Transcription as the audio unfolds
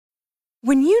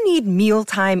When you need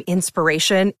mealtime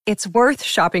inspiration, it's worth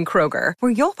shopping Kroger,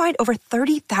 where you'll find over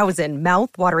 30,000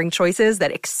 mouth-watering choices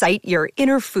that excite your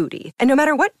inner foodie. And no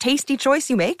matter what tasty choice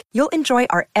you make, you'll enjoy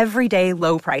our everyday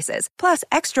low prices, plus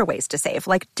extra ways to save,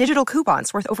 like digital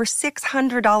coupons worth over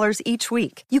 $600 each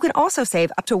week. You can also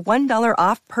save up to $1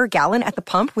 off per gallon at the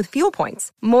pump with fuel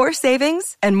points. More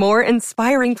savings and more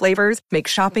inspiring flavors make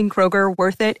shopping Kroger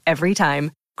worth it every time.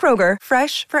 Kroger,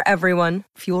 fresh for everyone.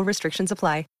 Fuel restrictions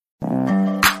apply.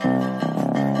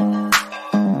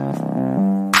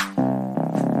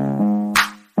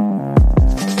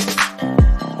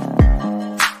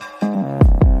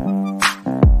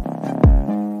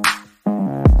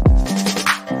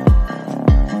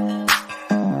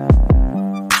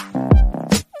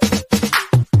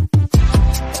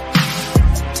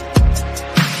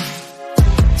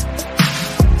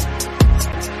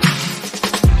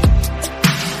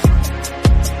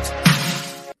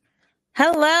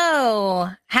 Hello.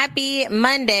 Happy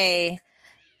Monday.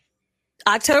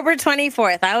 October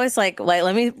 24th. I was like,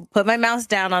 let me put my mouse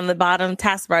down on the bottom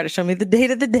taskbar to show me the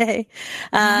date of the day.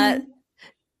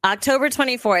 October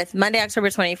 24th, Monday, October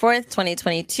 24th,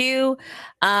 2022.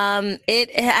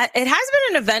 It has been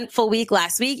an eventful week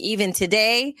last week, even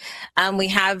today. We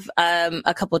have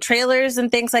a couple trailers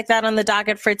and things like that on the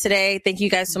docket for today. Thank you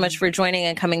guys so much for joining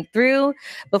and coming through.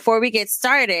 Before we get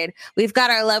started, we've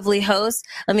got our lovely hosts.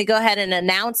 Let me go ahead and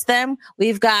announce them.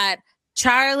 We've got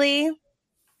Charlie.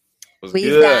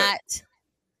 We've got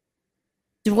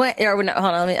Dwayne,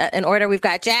 hold on, in order, we've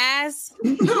got Jazz.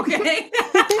 Okay.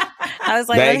 I was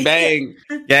like, bang, bang,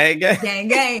 gang, gang, gang,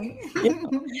 gang.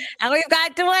 And we've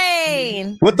got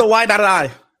Dwayne. with the white eye.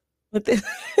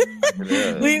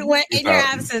 We went in your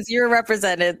absence. You were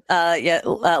represented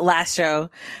last show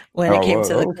when it came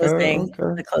to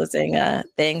the closing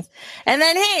things. And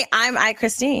then, hey, I'm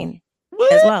Christine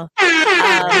as well.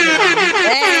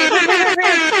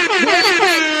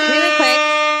 Really quick,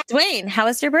 Dwayne, how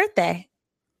was your birthday?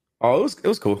 Oh, it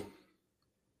was cool.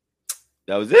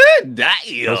 That was it.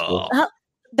 Damn. Cool.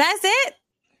 That's it.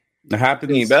 It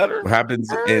happens. Better. What happens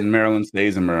in Maryland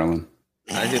stays in Maryland.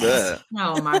 I did that.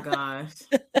 Oh my gosh.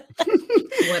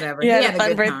 Whatever. You had a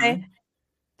fun birthday. Time.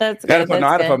 That's good.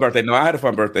 I had a fun birthday. No, I had a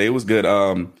fun birthday. It was good.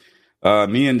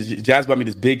 Me and Jazz bought me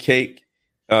this big cake,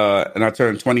 and I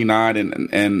turned 29, and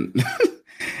and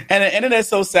the internet's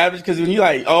so savage because when you're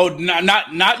like, oh,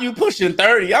 not you pushing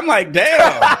 30, I'm like,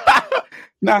 damn.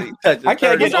 Nah, I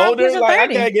can't get older. I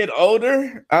can't get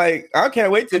older. I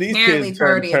can't wait till these kids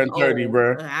turn 30,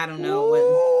 bro. I don't know what.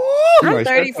 I'm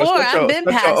 34. I've been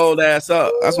past your old ass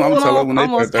up. That's what I'm telling them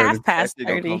when they turn 30. Past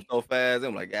 30. So fast.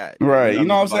 I'm like, God. Right. You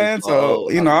know what I'm saying? So,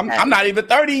 I'm not even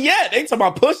 30 yet. They talking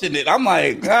about pushing it. I'm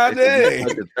like, God dang.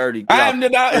 30. I am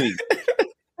not. You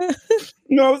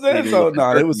know what I'm saying? So,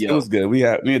 no, it was good. Me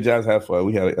and Jazz had fun.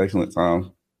 We had an excellent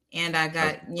time. And I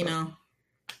got,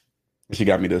 She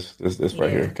got me this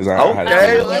right here because I had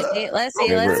Let's see.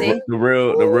 the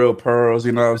real pearls.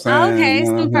 You know what I'm saying? Okay,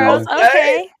 some pearls.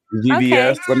 Okay.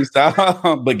 GBS. Let me stop.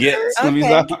 Baguettes. Let me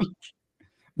stop.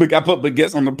 But I put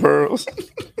baguettes on the pearls. Okay.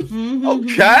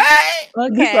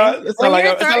 It's not like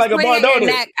a bar, don't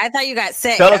it? I thought you got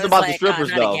sick. Tell us about the strippers,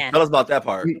 though. Tell us about that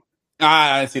part.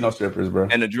 I didn't see no strippers, bro.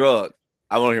 And the drug.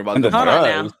 I want to hear about the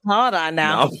Hold on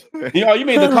now. No. You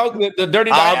mean the coke, the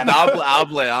dirty Diana? I'll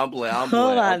play. Hold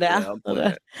on now.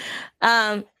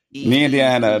 Me and Diana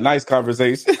had a nice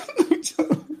conversation.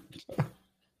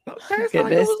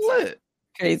 Goodness.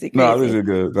 Crazy. No, this is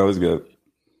good. That was good.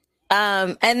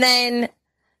 And then,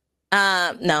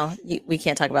 no, we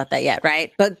can't talk about that yet,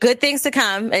 right? But good things to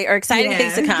come, or exciting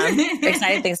things to come.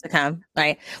 Exciting things to come,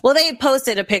 right? Well, they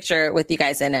posted a picture with you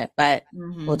guys in it, but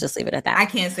we'll just leave it at that. I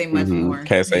can't say much more.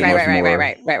 Can't say much more.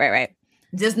 Right.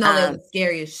 Just know that was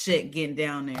scary as shit getting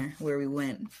down there where we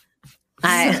went.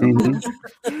 I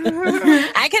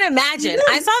can imagine.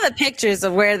 I saw the pictures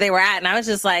of where they were at, and I was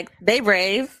just like, they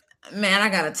brave. Man, I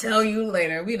gotta tell you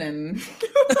later. We didn't.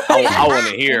 I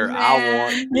want to hear.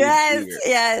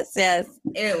 Yes.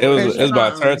 It was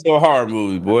about to turn to a horror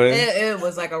movie, boy. It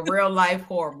was like a real life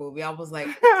horror movie. I was like,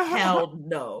 hell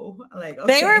no. Like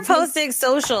they were posting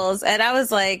socials, and I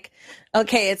was like,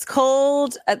 okay, it's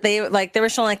cold. They were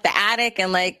showing like the attic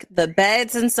and like the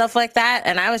beds and stuff like that,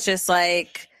 and I was just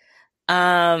like,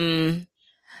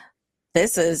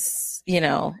 this is,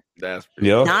 that's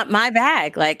not my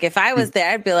bag. Like if I was there,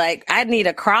 I'd be like, I'd need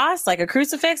a cross, like a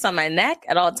crucifix on my neck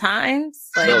at all times.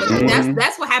 Like,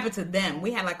 that's what happened to them.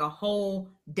 We had like a whole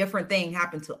different thing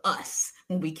happen to us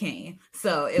when we came.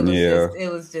 So it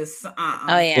was just Oh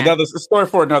yeah. Another story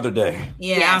for another day.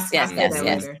 Yeah. Yes,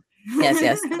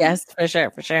 for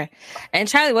sure. And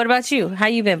Charlie, what about you? How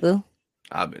you been, boo?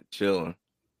 I've been chilling.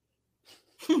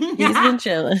 He's been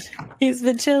chilling. He's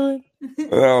been chilling.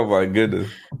 Oh my goodness.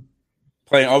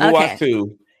 Playing Overwatch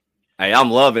 2. Hey,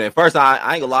 I'm loving it. First,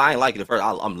 I ain't gonna lie, I ain't like it at first.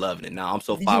 I'm loving it now. I'm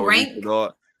so far with Reaper,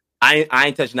 dog. I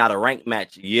ain't touching out a ranked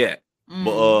match yet.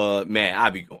 But man, I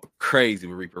be going crazy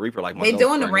with Reaper. Reaper like they're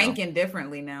doing the ranking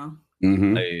differently now.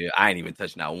 I ain't even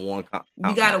touching out one.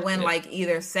 You got to win like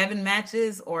either 7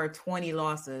 matches or 20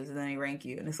 losses, and then they rank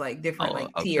you. And it's like different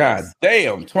tiers. God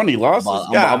damn, 20 losses.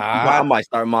 I might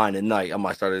start mine tonight. I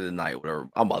might start it tonight. Whatever.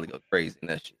 I'm about to go crazy in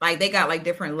that shit. Like they got like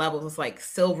different levels. It's like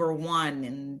silver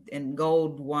 1 and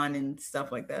gold 1 and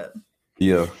stuff like that.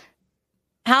 Yeah.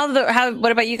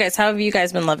 What about you guys? How have you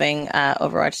guys been loving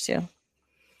Overwatch 2?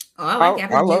 Oh, I like it.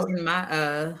 I've been using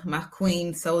my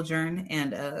Queen Sojourn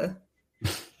and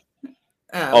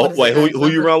who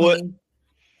you run with?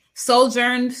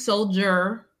 Soldier,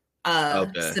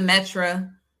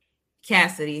 Symmetra,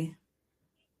 Cassidy,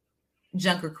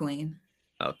 Junker Queen.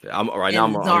 Okay, I'm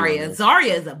Zarya.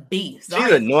 Zarya is a beast.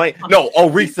 She's annoying. No,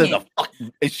 Orisa's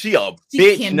is she a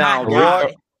bitch now,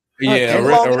 bro? Yeah,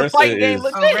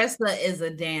 Orisa is a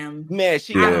damn man.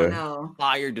 She I don't know.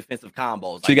 Fire defensive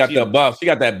combos. Like, she got the buff. She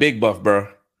got that big buff, bro.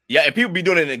 Yeah, and people be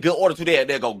doing it in a good order too.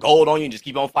 They'll go gold on you and just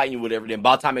keep on fighting you, whatever. Then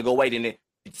by the time it go away, then they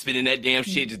spinning that damn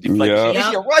shit, just deflect shit. And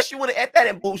she'll rush you with it at that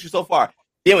and boost you so far.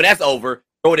 Then when that's over,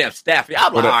 throw that staff.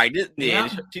 I'm like, all right, she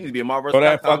needs to be a Marvel. Throw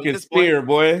that fucking spear,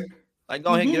 boy. Like,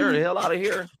 go ahead and get her the hell out of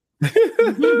here. Like,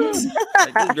 this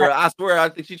girl, I swear, I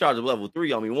think she charged a level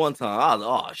 3 on me one time. I was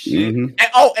like, oh shit.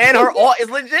 And her ult is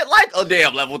legit like a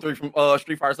damn level 3 from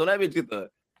Street Fighter. So that bitch get the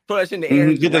throw that shit in the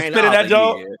air. Get the spin in that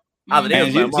joke. She's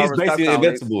basically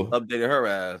invincible. Updated her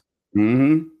ass.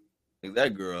 Like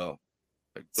that girl.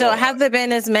 Like, so have there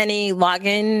been as many like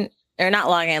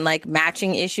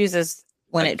matching issues as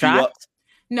when it dropped?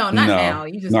 No, not now.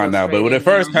 You just not now. But when it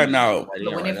first came out,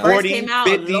 40,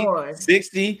 50, Lord.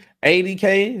 60,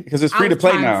 80K, because it's free to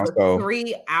play now. So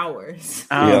 3 hours.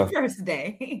 First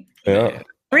day. Yeah.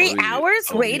 3 hours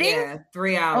waiting? Yeah,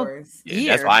 3 hours.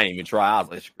 Yeah, that's why I didn't even try. I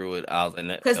was like, screw it. I was in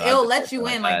that. Because it'll let you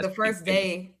in like the first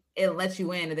day. It'll let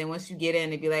you in, and then once you get in,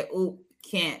 it'd be like, "Oop,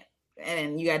 can't," and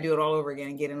then you gotta do it all over again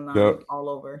and get in line all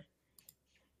over.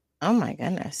 Oh my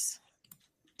goodness,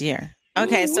 dear.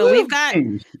 Okay, so we've got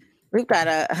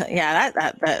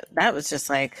that was just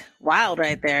like wild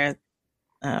right there.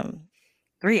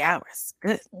 3 hours,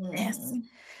 goodness.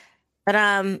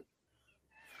 But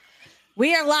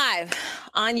we are live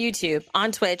on YouTube,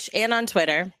 on Twitch, and on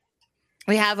Twitter.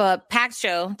 We have a packed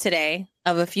show today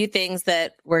of a few things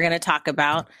that we're going to talk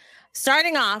about.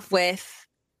 Starting off with,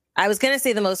 I was going to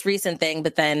say the most recent thing,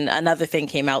 but then another thing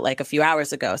came out like a few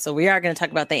hours ago. So we are going to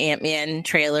talk about the Ant-Man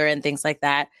trailer and things like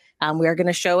that. We are going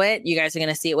to show it. You guys are going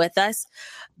to see it with us.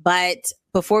 But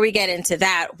before we get into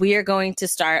that, we are going to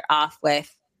start off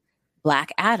with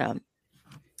Black Adam.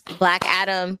 Black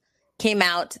Adam came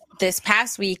out this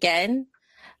past weekend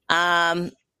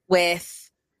with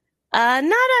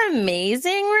not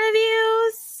amazing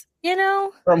reviews,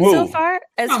 from who? So far,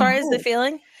 as the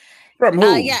feeling. From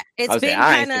who? Yeah, it's been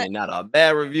kind of not a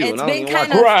bad review. It's been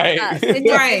kind of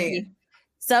right.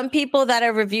 Some people that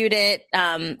have reviewed it,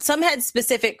 some had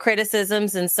specific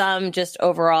criticisms, and some just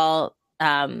overall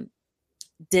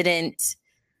didn't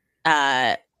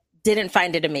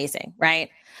find it amazing.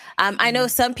 Right? I know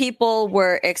some people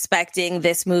were expecting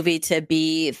this movie to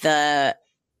be the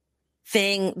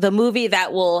movie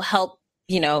that will help,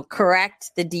 correct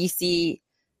the DC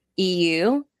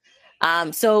EU.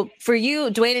 So for you,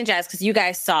 Dwayne and Jazz, because you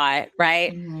guys saw it,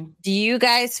 right? Do you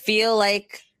guys feel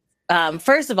like,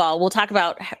 first of all, we'll talk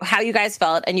about how you guys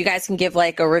felt, and you guys can give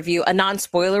like a review, a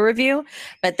non-spoiler review,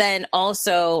 but then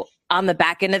also on the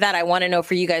back end of that, I want to know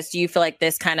for you guys, do you feel like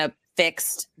this kind of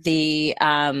fixed the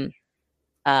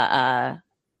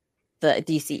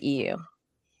DCEU?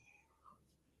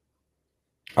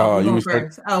 You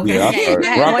first. Okay. Yeah, I'll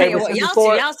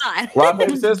start. Y'all saw it. Rock,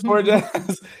 paper, scissors for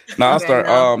Jazz. No, I'll start.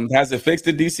 Has it fixed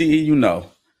the DCEU? No.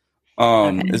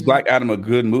 Is Black Adam a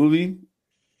good movie?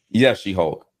 Yes,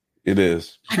 She-Hulk. It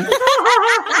is.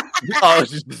 Oh,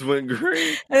 she just went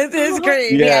green. It is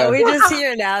green. Yeah, we just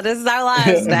here now. This is our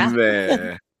lives now.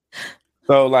 Man.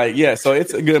 So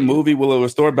it's a good movie. Will it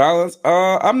restore balance?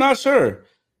 I'm not sure.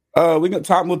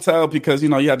 Time will tell, because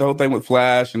you had the whole thing with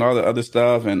Flash and all the other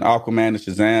stuff and Aquaman and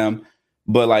Shazam.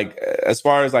 But like, as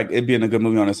far as like it being a good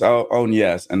movie on its own,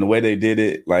 yes. And the way they did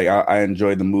it, like I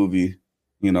enjoyed the movie.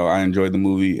 I enjoyed the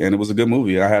movie, and it was a good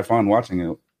movie. I had fun watching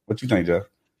it. What you think, Jeff?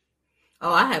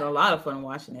 Oh, I had a lot of fun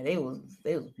watching it. They was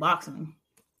boxing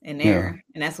in there,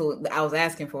 and that's what I was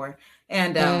asking for.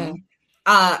 And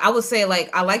I would say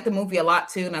like I like the movie a lot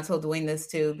too, and I told Dwayne this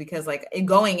too because like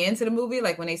going into the movie,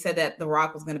 like when they said that The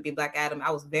Rock was going to be Black Adam,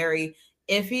 I was very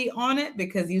iffy on it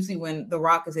because usually when The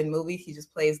Rock is in movies, he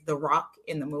just plays The Rock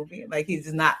in the movie. Like he's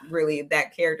just not really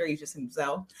that character; he's just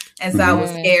himself. And so I was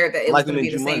scared that it was going to be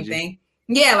the same thing.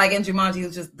 Yeah, like in Jumanji, he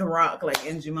was just The Rock, like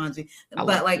in Jumanji.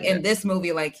 But like in this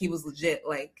movie, like he was legit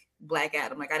like Black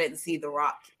Adam. Like I didn't see The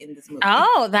Rock in this movie.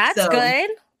 Oh, that's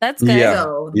good. That's good. Yeah.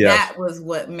 So that was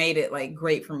what made it like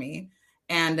great for me.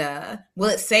 And will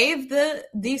it save the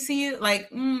DC?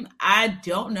 Like, I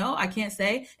don't know. I can't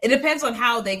say. It depends on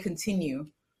how they continue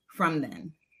from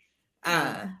then.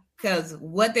 Because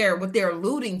what they're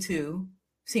alluding to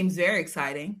seems very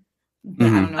exciting. But I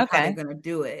don't know how they're gonna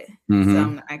do it.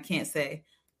 So I can't say.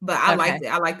 But I liked it.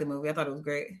 I liked the movie. I thought it was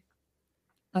great.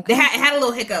 Okay. It had a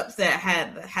little hiccups that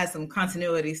had some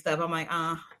continuity stuff. I'm like,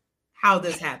 how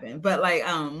this happened? But like,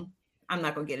 I'm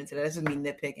not gonna get into that. That's just me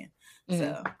nitpicking.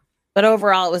 So, but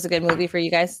overall, it was a good movie for you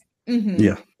guys.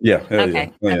 Yeah.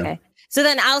 Okay. Okay. So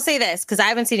then I'll say this because I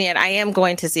haven't seen it yet. I am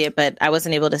going to see it, but I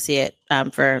wasn't able to see it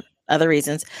for other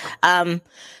reasons.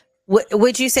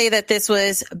 Would you say that this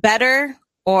was better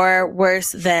or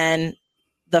worse than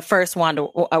the first Wonder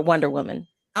Woman?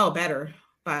 Oh, better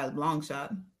by a long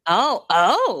shot.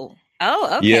 Oh,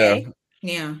 okay.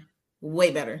 Yeah,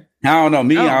 way better. I don't know.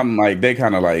 Me, I'm like, they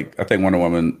kind of like, I think Wonder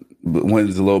Woman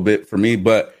wins a little bit for me,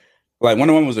 but like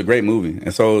Wonder Woman was a great movie.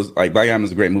 And so it was like Black Adam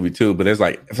is a great movie too. But it's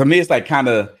like, for me, it's like kind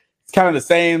of the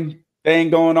same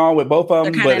thing going on with both of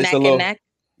them. But it's a little,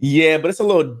 but it's a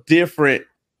little different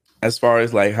as far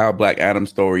as like how Black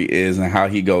Adam's story is and how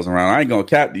he goes around. I ain't going to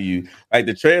cap to you. Like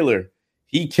the trailer,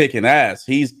 he kicking ass.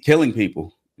 He's killing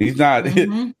people. He's not,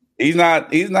 He's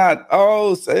not. He's not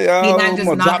just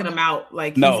knocking them out.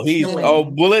 Like he's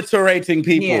obliterating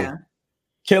people,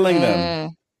 killing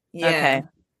them. Yeah. Okay.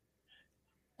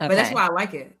 But that's why I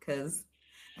like it because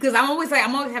I'm always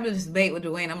having this debate with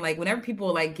Dwayne. I'm like, whenever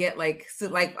people like get like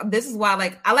this is why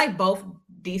like I like both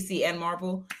DC and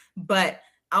Marvel, but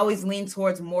I always lean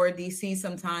towards more DC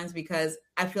sometimes because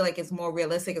I feel like it's more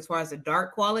realistic as far as the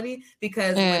dark quality.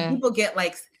 Because when people get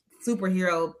like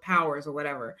superhero powers or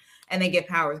whatever, and they get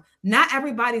powers, not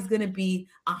everybody's going to be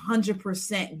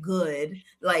 100% good,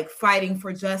 like fighting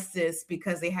for justice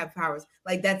because they have powers.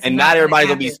 Like that's and not everybody's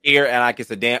gonna be scared and like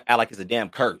it's a damn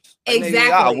curse. Exactly.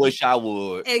 I wish I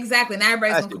would. Exactly. Not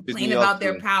everybody's gonna complain about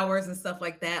their powers and stuff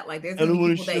like that. Like there's gonna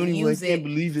be people that use it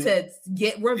to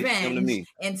get revenge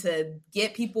and to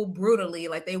get people brutally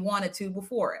like they wanted to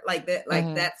before it. Like that.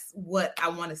 Like that's what I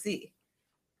want to see.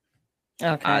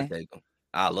 Okay. I take them.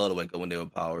 I love to wake up when they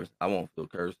have powers. I won't feel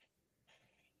cursed.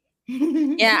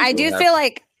 Yeah, I do feel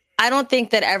like I don't think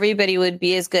that everybody would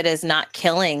be as good as not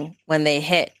killing when they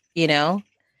hit, you know?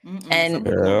 And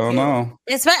no.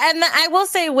 It's and I will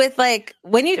say with like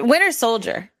when you Winter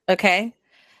Soldier, okay?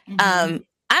 I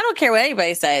don't care what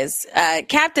anybody says.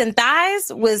 Captain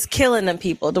Thighs was killing them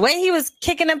people. The way he was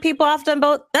kicking them people off them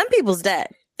boat, them people's dead.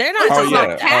 They're not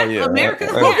talking about America.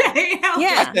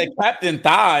 Yeah. I said Captain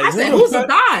Thighs. I said, who's the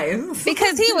Thighs?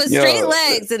 Because he was straight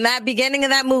legs in that beginning of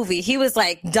that movie. He was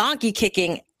like donkey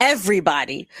kicking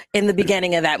everybody in the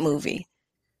beginning of that movie.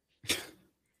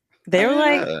 They were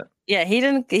like, he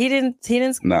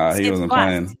didn't. Nah, he wasn't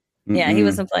playing. Yeah, he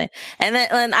wasn't playing. And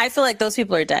then I feel like those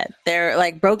people are dead. They're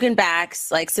like broken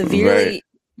backs, like severely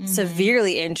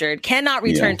injured, cannot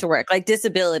return to work, like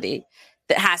disability.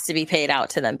 That has to be paid out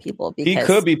to them people because he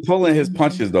could be pulling his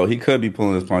punches though. He could be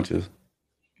pulling his punches.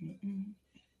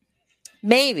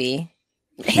 Maybe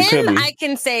him, I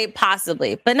can say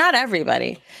possibly, but not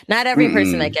everybody. Not every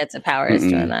person that gets a power is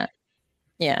doing that.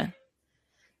 Yeah.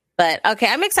 But okay,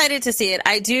 I'm excited to see it.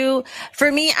 I do.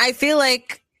 For me, I feel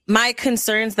like my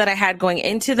concerns that I had going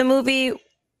into the movie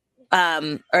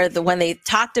when they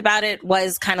talked about it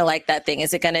was kind of like that thing.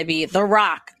 Is it going to be The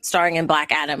Rock starring in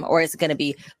Black Adam or is it going to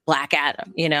be Black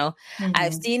Adam? You know,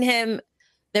 I've seen him.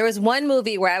 There was one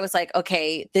movie where I was like,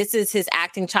 okay, this is his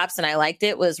acting chops and I liked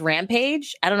it, was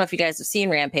Rampage. I don't know if you guys have seen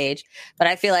Rampage, but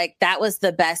I feel like that was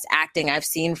the best acting I've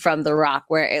seen from The Rock,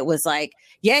 where it was like,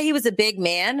 yeah, he was a big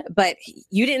man, but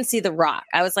you didn't see The Rock.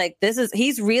 I was like,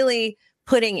 he's really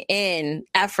putting in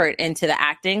effort into the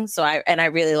acting. So I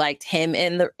really liked him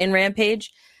in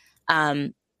Rampage.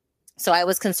 So I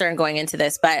was concerned going into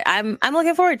this, but I'm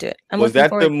looking forward to it. Was that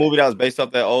the movie that was based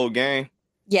off that old game?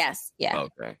 Yes. Yeah.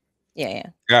 Okay. Yeah.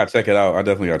 Gotta check it out. I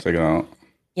definitely gotta check it out.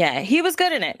 Yeah, he was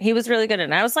good in it. He was really good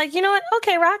in it. I was like, you know what?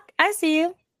 Okay, Rock, I see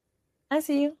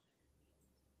you.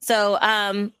 So,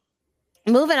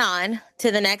 moving on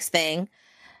to the next thing.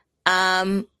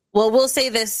 Well, we'll say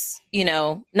this, you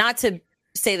know, not to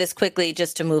say this quickly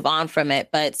just to move on from it,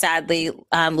 but sadly,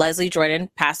 Leslie Jordan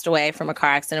passed away from a car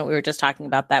accident. We were just talking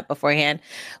about that beforehand.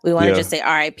 We want to just say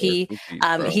RIP.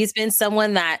 He's been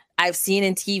someone that I've seen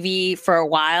in TV for a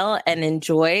while and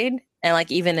enjoyed, and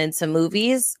like even in some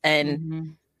movies.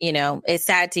 And, you know, it's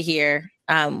sad to hear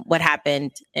what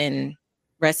happened, and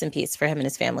rest in peace for him and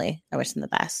his family. I wish them the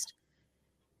best.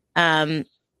 All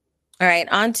right,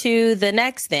 on to the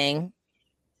next thing.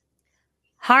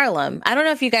 Harlem. I don't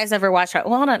know if you guys ever watched.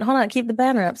 Well, hold on. Keep the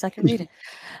banner up so I can read it.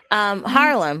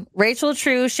 Harlem. Rachel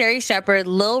True, Sherry Shepherd,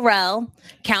 Lil Rel,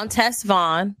 Countess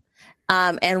Vaughn,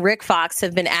 and Rick Fox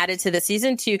have been added to the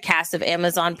season 2 cast of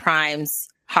Amazon Prime's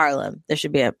Harlem. There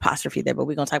should be an apostrophe there, but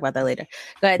we're going to talk about that later.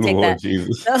 Go ahead, take that.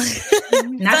 Jesus.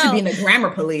 Not to be in the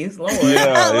grammar police. Lord.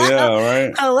 Yeah,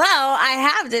 right. Hello,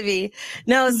 I have to be.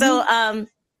 No, so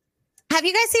have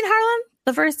you guys seen Harlem?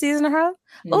 The first season of Harlem?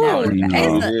 No.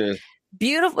 It's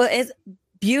beautiful. It's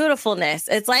beautifulness.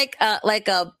 It's like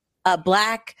a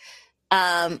black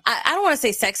I don't want to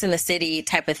say Sex in the City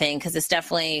type of thing, because it's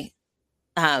definitely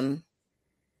I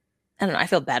don't know, I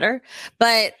feel better,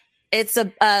 but it's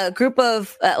a group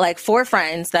of like 4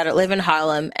 friends that live in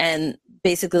Harlem and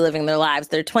basically living their lives.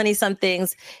 They're 20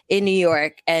 somethings in New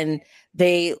York, and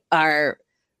they are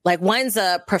like, one's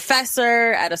a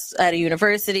professor at a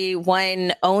university.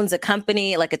 One owns a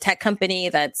company, like a tech company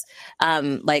that's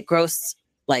like gross,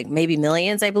 like maybe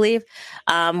millions, I believe.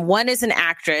 One is an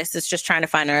actress that's just trying to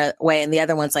find her way. And the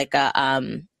other one's like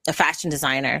a fashion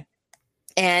designer.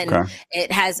 And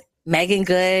it has Megan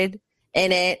Good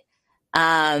in it.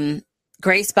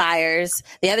 Grace Byers.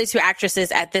 The other 2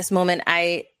 actresses at this moment,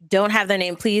 I don't have their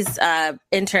name. Please,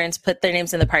 interns, put their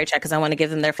names in the party chat because I want to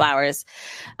give them their flowers.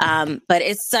 But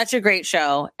it's such a great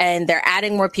show, and they're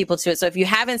adding more people to it. So if you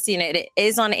haven't seen it, it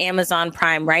is on Amazon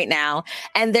Prime right now.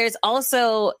 And there's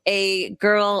also a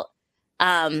girl,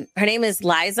 her name is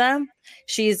Liza.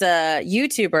 She's a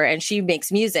YouTuber, and she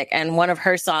makes music. And one of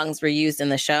her songs were used in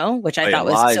the show, which I thought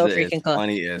was so freaking cool.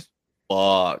 Funny as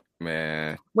fuck.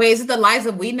 Man, wait, is it the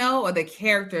Liza we know, or the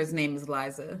character's name is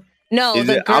Liza? No,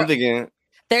 I'm thinking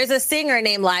there's a singer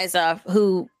named Liza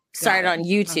who started on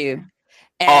YouTube.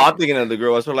 Okay. I'm thinking of the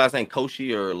girl. What's her last name?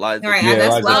 Koshi or Liza? Right,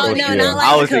 that's not Liza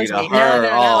I was thinking of her.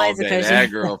 not Liza Koshy.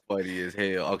 That girl funny as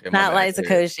hell. Okay, not Liza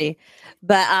Koshy.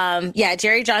 But yeah,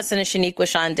 Jerry Johnson and Shaniqua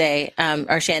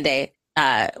Shanday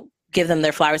give them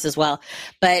their flowers as well.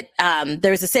 But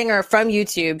there's a singer from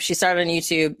YouTube. She started on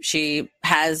YouTube. She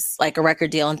has like a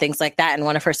record deal and things like that. And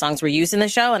one of her songs were used in the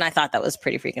show. And I thought that was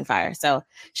pretty freaking fire. So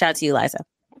shout out to you, Liza.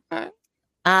 Okay.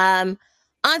 On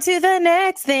to the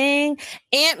next thing.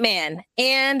 Ant-Man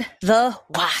and the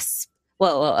Wasp.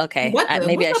 Whoa, okay.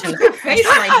 Maybe I shouldn't. Face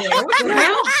right there. What the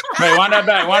hell? Wait, wind that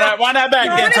back. Wind that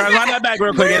back, intern. Wind that back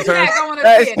real quick, intern. I want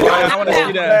to see it. I want to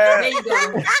see that. There you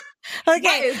go.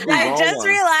 Okay, I just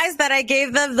realized that I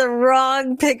gave them the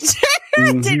wrong picture.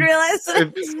 I didn't realize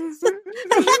that.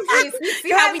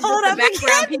 See how we do the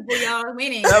background people, y'all.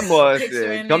 Meaning that was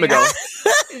come and go.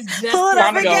 Pull it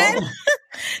up again.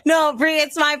 No, Brie,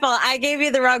 it's my fault. I gave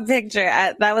you the wrong picture.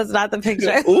 That was not the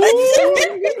picture.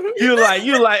 You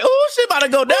like, oh, she about to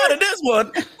go down to this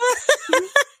one.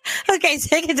 Okay,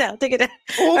 take it down.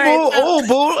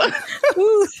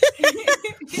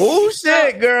 Oh,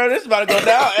 shit, girl. This is about to go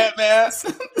down, Ant-Man.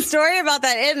 Story about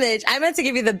that image. I meant to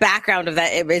give you the background of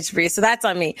that image, Bree, so that's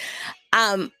on me.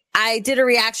 I did a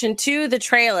reaction to the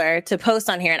trailer to post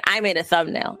on here, and I made a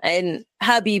thumbnail. And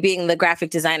hubby, being the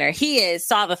graphic designer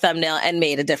saw the thumbnail and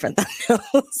made a different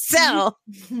thumbnail. So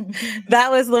that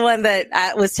was the one that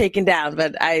was taken down,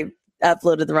 but I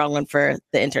uploaded the wrong one for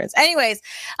the interns. Anyways,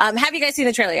 have you guys seen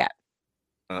the trailer yet?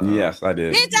 Yes, I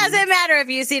did. It doesn't matter if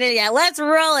you've seen it yet. Let's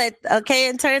roll it. Okay,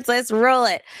 interns, let's roll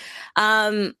it.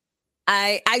 I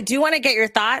do want to get your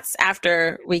thoughts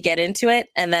after we get into it.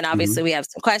 And then obviously we have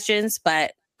some questions,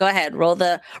 but go ahead, roll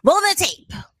the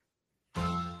tape.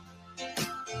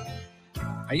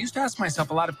 I used to ask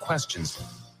myself a lot of questions.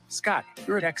 Scott,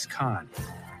 you're at ex-con.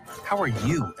 How are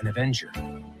you an Avenger?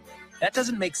 That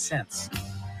doesn't make sense.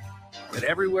 But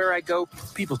everywhere I go,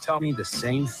 people tell me the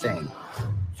same thing.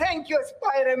 Thank you,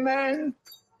 Spider-Man.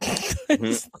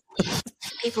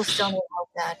 People still need help,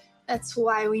 Dad. That's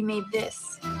why we made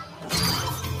this.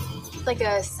 It's like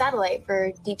a satellite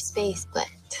for deep space, but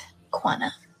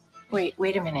quanta. Wait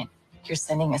a minute. You're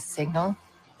sending a signal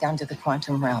down to the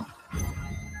quantum realm.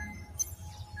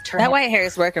 That white hair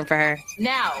is working for her.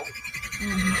 Now.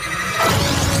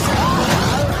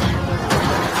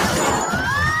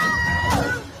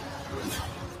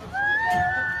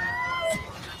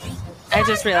 I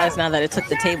just realized now that it took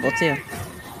the table too.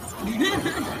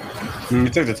 You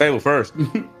took the table first.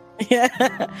 Yeah.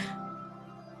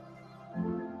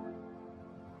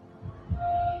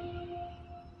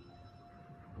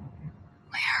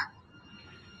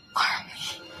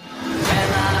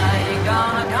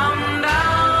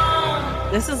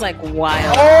 This is like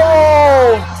wild.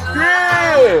 Oh,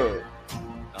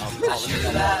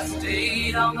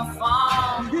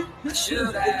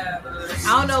 shit! I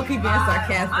don't know if he's being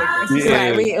sarcastic.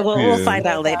 Yeah, we'll find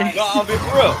out later. No, I'll be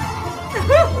for real.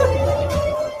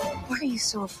 What are you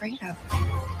so afraid of?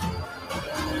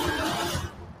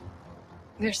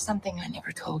 There's something I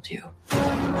never told you.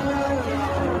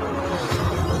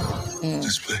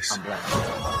 This place.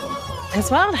 It's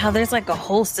wild how there's like a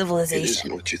whole It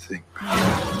civilization. isn't what you think.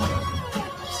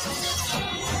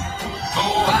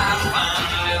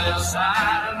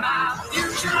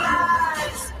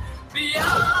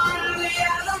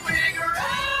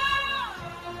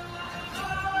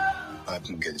 I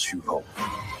can get you home.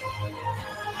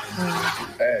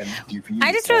 And give you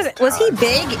I just realized, was he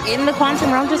big in the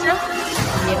quantum realm just now?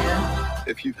 Yeah.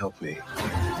 If you help me.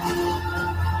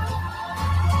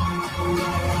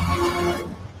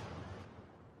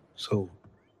 So,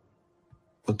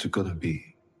 what's it gonna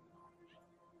be?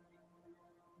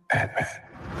 Ant-Man.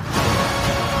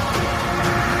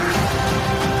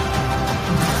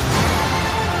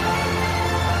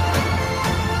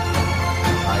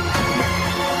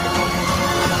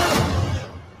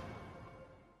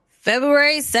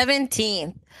 February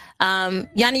 17th.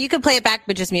 Yanni, you could play it back,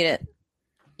 but just mute it.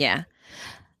 Yeah.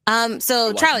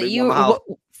 So Charlie,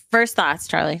 first thoughts,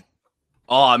 Charlie.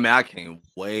 Oh man, I can't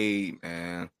wait,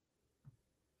 man.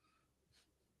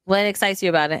 What excites you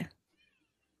about it?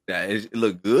 Yeah, it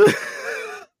looked good.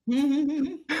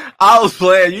 I was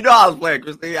playing, I was playing,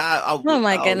 Christine. Oh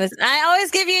my goodness. I always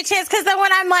give you a chance because then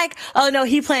when I'm like, oh no,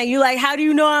 he playing, you like, how do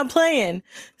you know I'm playing?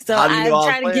 So I'm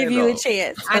trying to give you a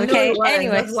chance. Okay.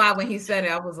 Anyway. That's why when he said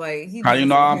it, I was like, how do you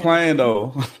know I'm playing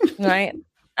though? Right.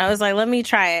 I was like, let me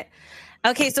try it.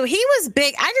 Okay, so he was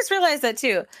big. I just realized that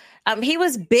too. He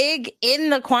was big in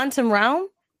the quantum realm.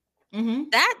 Mm-hmm.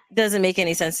 That doesn't make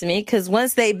any sense to me because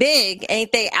once they big,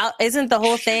 ain't they out? Isn't the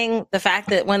whole thing the fact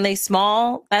that when they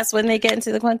small, that's when they get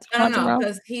into the quantum realm?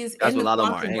 Because he's in the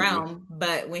quantum realm,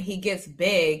 but when he gets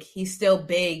big, he's still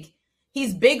big.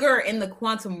 He's bigger in the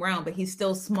quantum realm, but he's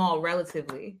still small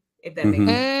relatively. If that makes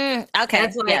sense. Okay.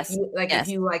 That's like if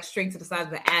you like shrink to the size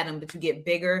of an atom, but you get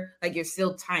bigger, like you're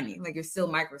still tiny, like you're still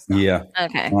microscopic. Yeah.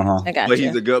 Okay. I got but you.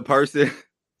 he's a good person.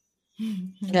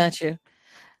 Got you.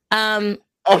 I'm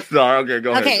sorry. Okay,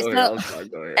 go ahead. Okay, Go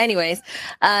ahead. Anyways,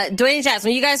 Dwayne and Jazz,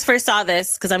 when you guys first saw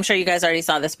this, because I'm sure you guys already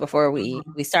saw this before we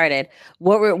started,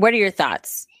 what are your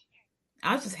thoughts?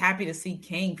 I was just happy to see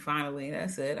King finally.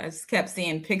 That's it. I just kept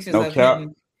seeing pictures of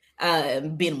him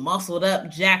being muscled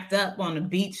up, jacked up on the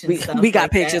beach and stuff. We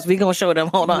got pictures. We're gonna show them.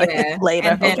 Hold on. Later.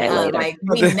 And then, later. Like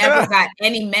we never got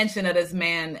any mention of this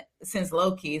man since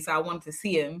Loki, so I wanted to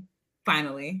see him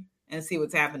finally and see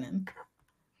what's happening.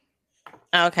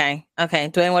 Okay.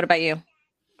 Dwayne, what about you?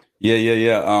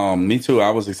 Yeah. Me too. I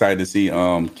was excited to see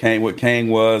Kang, what Kang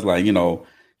was like,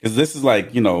 because this is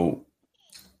like,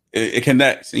 it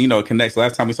connects. It connects.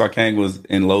 Last time we saw Kang was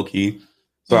in Loki,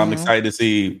 so I'm excited to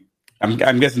see. I'm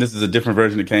guessing this is a different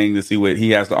version of Kang to see what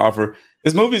he has to offer.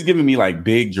 This movie is giving me like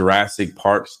big Jurassic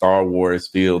Park, Star Wars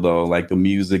feel though, like the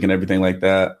music and everything like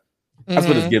that. That's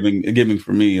what it's giving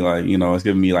for me. Like, it's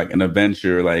giving me like an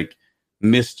adventure, like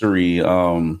mystery.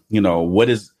 What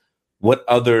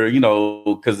other, because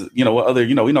what other,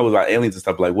 we know about aliens and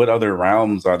stuff. Like, what other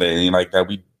realms are they like that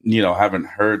we, haven't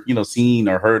heard, seen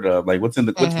or heard of? Like, what's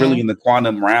really in the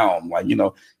quantum realm? Like,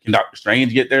 can Doctor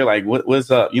Strange get there? Like,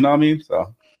 what's up? You know what I mean?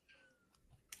 So.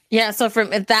 Yeah, so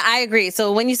from that, I agree.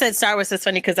 So when you said Star Wars, it's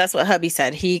funny because that's what hubby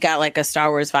said. He got like a Star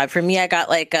Wars vibe. For me, I got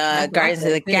like a Guardians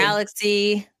of the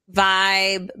Galaxy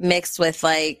vibe mixed with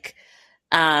like,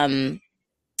 there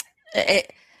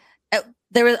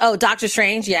was Doctor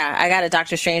Strange. Yeah, I got a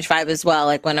Doctor Strange vibe as well.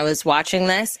 Like when I was watching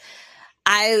this,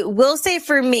 I will say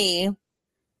for me,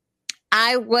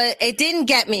 it didn't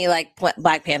get me like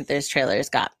Black Panther's trailers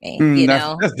got me.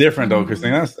 That's different though,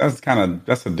 Christine.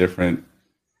 That's a different.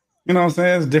 You know what I'm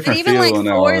saying? It's different. But even feel like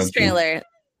Thor's trailer,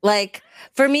 like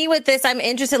for me with this, I'm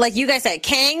interested. Like you guys said,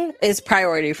 Kang is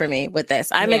priority for me with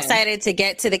this. I'm excited to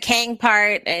get to the Kang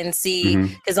part and see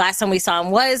because last time we saw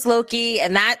him was Loki,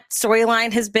 and that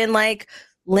storyline has been like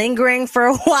lingering for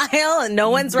a while, and no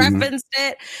one's referenced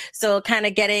it. So kind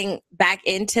of getting back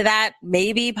into that,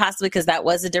 maybe possibly because that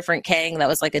was a different Kang. That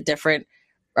was like a different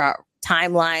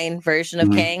timeline version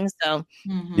of Kang. So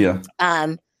yeah.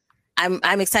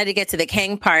 I'm excited to get to the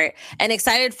Kang part and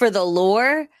excited for the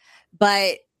lore.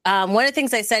 But one of the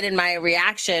things I said in my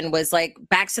reaction was like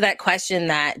back to that question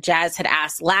that Jazz had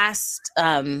asked last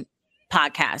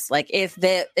podcast. Like if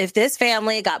this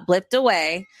family got blipped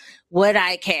away, would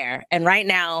I care? And right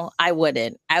now I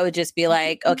wouldn't. I would just be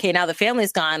like, okay, now the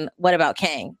family's gone. What about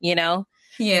Kang? Yeah.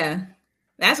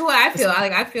 That's what I feel.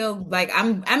 I feel like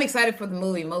I'm excited for the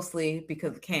movie mostly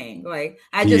because of Kang. Like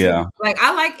I just like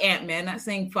I like Ant-Man. Not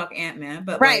saying fuck Ant-Man,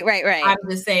 but right. I'm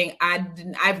just saying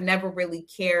I've never really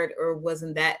cared or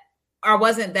wasn't that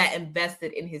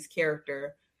invested in his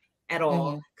character at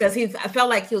all because I felt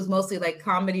like he was mostly like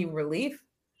comedy relief.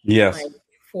 Yes. Like,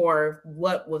 for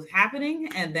what was happening,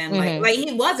 and then like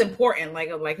he was important.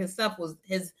 Like his stuff was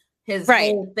his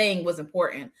whole thing was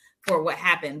important for what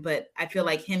happened, but I feel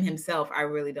like himself, I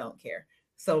really don't care.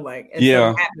 So like, if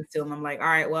something happens to him, I'm like, all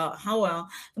right, well,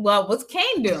 what's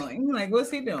Kane doing? Like, what's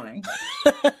he doing?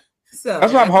 So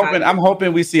that's what I'm hoping. I'm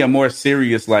hoping we see a more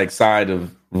serious like side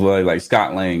of like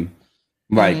Scott Lang,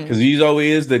 like because he's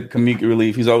always the comedic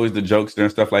relief. He's always the jokester and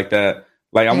stuff like that.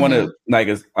 Like I want to like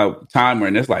a time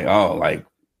when it's like, oh, like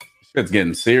shit's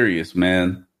getting serious,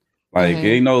 man. Like,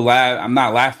 ain't no laugh. I'm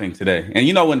not laughing today. And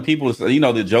you know, when people, the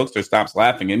jokester stops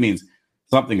laughing, it means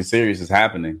something serious is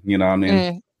happening. You know what I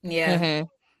mean? Yeah.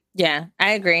 Yeah,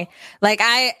 I agree. Like,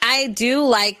 I do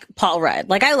like Paul Rudd.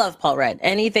 Like, I love Paul Rudd.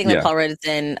 Anything that Paul Rudd is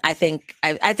in, I think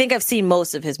I've seen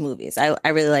most of his movies. I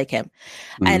really like him.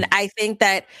 And I think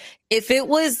that if it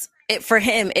was for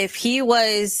him, if he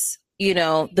was,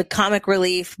 the comic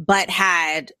relief, but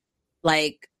had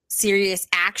like serious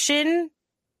action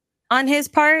on his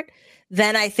part,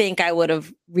 then I think I would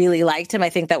have really liked him. I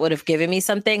think that would have given me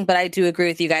something. But I do agree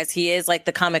with you guys. He is like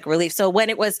the comic relief. So when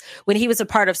he was a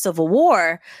part of Civil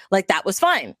War, like that was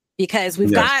fine because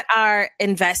we've got our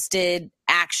invested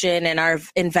action and our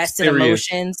invested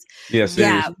emotions.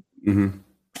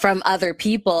 From other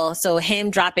people. So him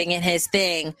dropping in his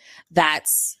thing,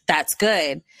 that's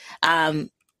good.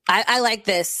 I like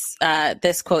this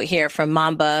quote here from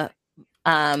Mamba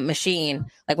Machine.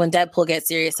 Like when Deadpool gets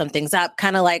serious, something's up.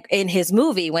 Kind of like in his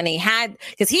movie when he had,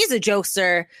 because he's a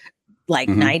jokester like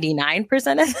 99%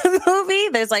 of the movie.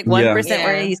 There's like 1%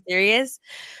 where he's serious.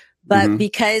 But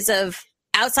because of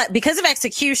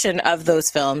execution of those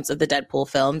films, of the Deadpool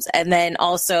films, and then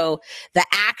also the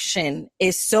action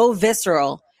is so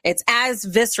visceral. It's as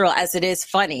visceral as it is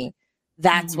funny.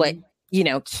 That's what,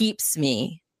 keeps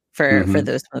me for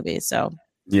those movies. So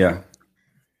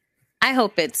I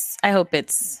hope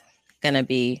it's gonna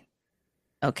be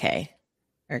okay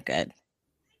or good.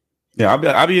 Yeah,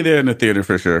 I'll be there in the theater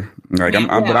for sure. Like I'm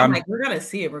like, we're gonna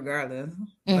see it regardless.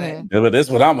 But that's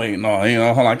what I'm waiting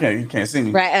on. Hold on, you can't see me.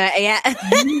 Right?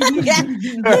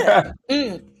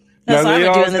 That's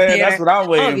what I'm saying. That's what I'm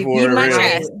waiting for.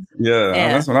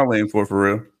 That's what I'm waiting for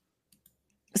real.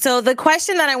 So the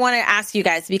question that I want to ask you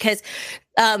guys, because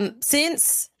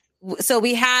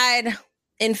we had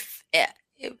in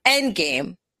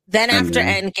Endgame. Then after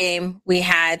Endgame, we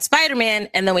had Spider-Man,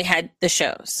 and then we had the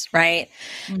shows, right?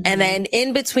 And then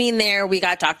in between there, we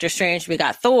got Doctor Strange, we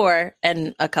got Thor,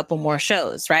 and a couple more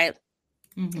shows, right?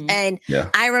 And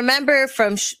I remember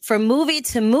from movie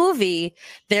to movie,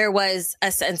 there was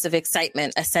a sense of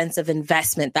excitement, a sense of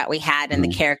investment that we had in the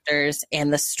characters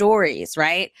and the stories,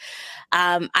 right?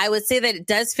 I would say that it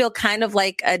does feel kind of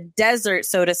like a desert,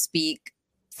 so to speak,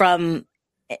 from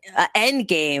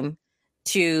Endgame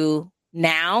to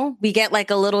now. We get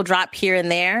like a little drop here and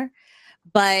there.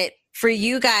 But for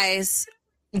you guys,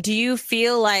 do you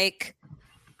feel like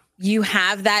you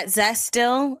have that zest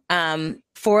still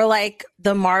for like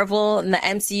the Marvel and the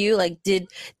MCU? Like, did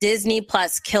Disney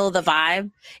Plus kill the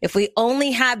vibe? If we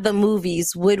only had the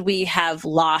movies, would we have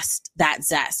lost that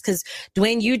zest? Because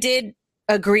Dwayne, you did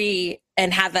agree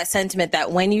and have that sentiment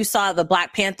that when you saw the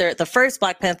first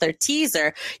Black Panther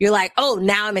teaser, you're like, oh,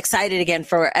 now I'm excited again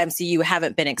for MCU.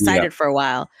 Haven't been excited for a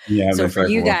while. So for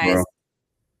you guys,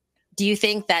 do you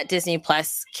think that Disney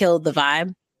Plus killed the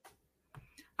vibe?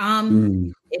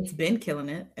 It's been killing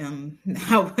it.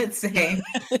 I would say,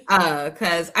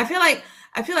 because I feel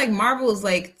like Marvel is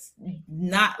like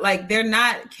not like, they're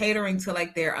not catering to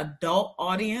like their adult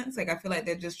audience. Like I feel like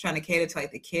they're just trying to cater to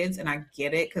like the kids, and I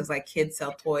get it because like kids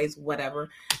sell toys, whatever.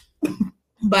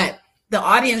 But the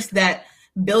audience that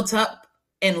built up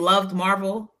and loved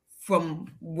Marvel from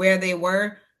where they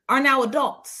were are now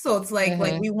adults. So it's like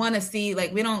we want to see,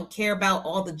 like, we don't care about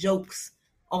all the jokes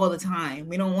all the time.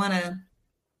 We don't want to.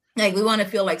 Like, we want to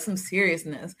feel like some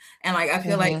seriousness. And like, I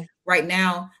feel like right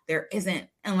now there isn't,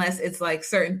 unless it's like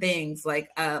certain things like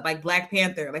Black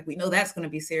Panther. Like we know that's going to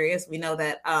be serious. We know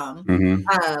that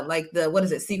like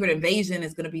Secret Invasion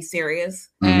is going to be serious.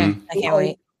 I can't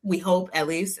wait. We hope, at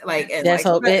least. Like, and let's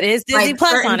hope it is Disney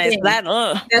Plus on it.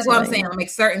 That's what I'm saying. Like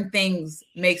certain things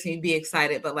makes me be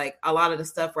excited, but like a lot of the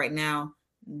stuff right now,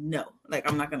 no. Like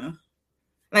I'm not gonna.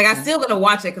 Like I'm still gonna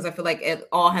watch it because I feel like it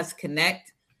all has to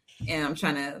connect. And I'm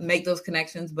trying to make those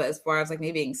connections. But as far as like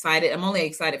me being excited, I'm only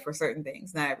excited for certain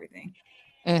things, not everything.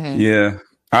 Yeah,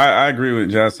 I agree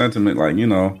with Josh's sentiment. Like, you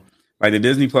know, like the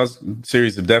Disney Plus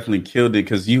series have definitely killed it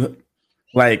because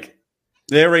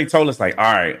they already told us like,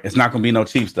 all right, it's not gonna be no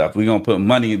cheap stuff. We're gonna put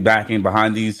money backing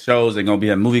behind these shows. They're gonna be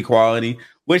at movie quality,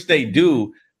 which they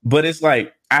do. But it's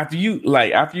like after you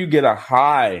get a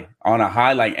high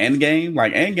like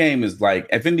Endgame is like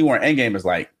Infinity War Endgame is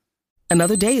like.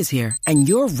 Another day is here and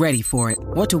you're ready for it.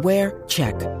 What to wear?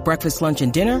 Check. Breakfast, lunch,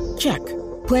 and dinner? Check.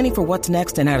 Planning for what's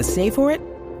next and how to save for it?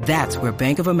 That's where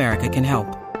Bank of America can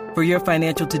help. For your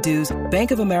financial to-dos,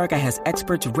 Bank of America has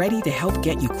experts ready to help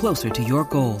get you closer to your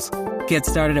goals. Get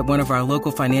started at one of our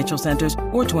local financial centers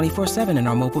or 24/7 in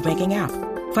our mobile banking app.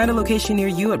 Find a location near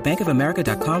you at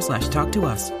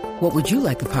bankofamerica.com/talktous. What would you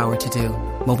like the power to do?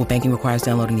 Mobile banking requires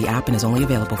downloading the app and is only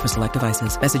available for select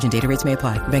devices. Message and data rates may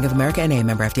apply. Bank of America NA,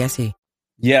 member FDIC.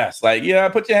 Yes, like, yeah,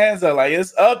 put your hands up. Like,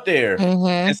 it's up there.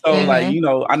 And so, like, you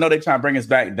know, I know they try to bring us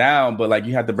back down, but like,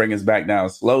 you have to bring us back down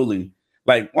slowly.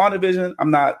 Like, WandaVision,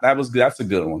 that's a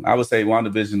good one. I would say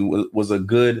WandaVision was a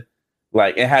good,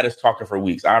 like, it had us talking for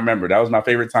weeks. I remember that was my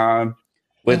favorite time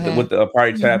with the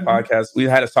Party Chat podcast. We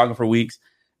had us talking for weeks.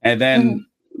 And then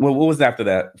what was after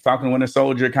that? Falcon and Winter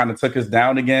Soldier kind of took us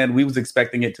down again. We was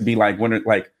expecting it to be like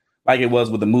it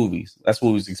was with the movies. That's what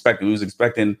we was expecting. We was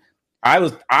expecting. I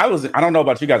don't know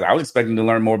about you guys. I was expecting to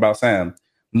learn more about Sam.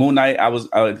 Moon Knight, I was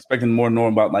expecting more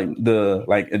about like the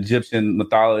Egyptian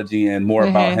mythology and more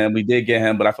about him. We did get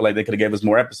him, but I feel like they could have gave us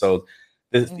more episodes.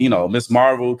 You know, Miss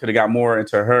Marvel could have got more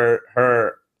into her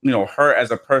as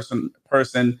a person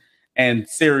and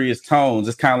serious tones.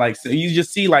 It's kind of like you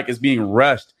just see like it's being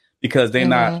rushed because they're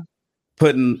not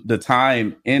putting the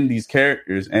time in these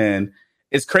characters. And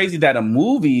it's crazy that a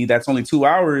movie that's only 2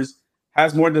 hours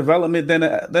has more development than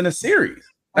a series.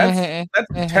 That's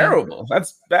terrible.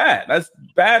 That's bad. That's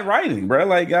bad writing, bro.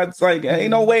 Like, that's like, ain't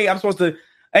no way I'm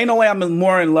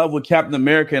more in love with Captain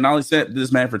America and I only sent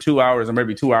this man for 2 hours or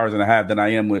maybe 2 hours and a half than I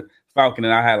am with Falcon.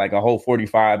 And I had like a whole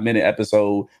 45-minute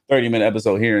episode, 30-minute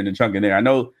episode here and the chunk in there. I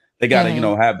know they got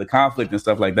to, have the conflict and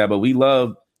stuff like that, but we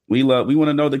want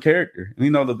to know the character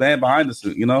and, the band behind the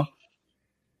suit,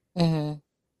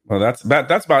 Well, that's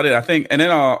about it, I think. And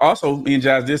then also me and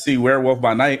Jazz did see Werewolf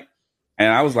by Night.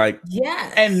 And I was like,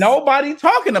 yes. And nobody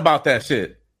talking about that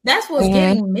shit. That's what's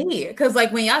getting me. Because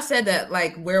like when y'all said that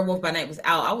like Werewolf by Night was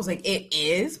out, I was like, it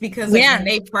is. Because like, when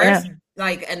they first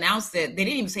like announced it, they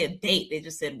didn't even say a date. They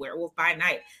just said Werewolf by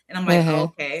Night. And I'm like,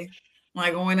 okay.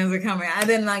 Like, when is it coming? And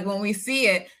then like when we see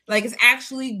it, like it's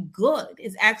actually good.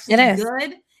 It's actually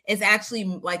good. It's actually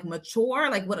like mature,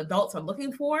 like what adults are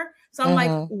looking for. So I'm like,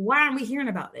 why aren't we hearing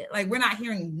about it? Like, we're not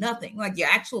hearing nothing. Like your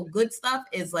actual good stuff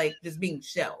is like just being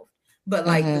shelved. But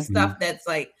like the stuff that's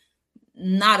like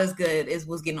not as good is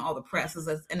was getting all the press,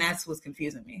 and that's what's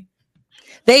confusing me.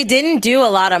 They didn't do a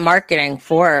lot of marketing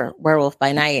for Werewolf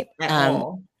by Night at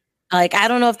all. Like, I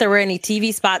don't know if there were any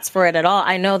TV spots for it at all.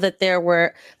 I know that there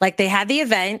were, like, they had the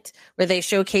event where they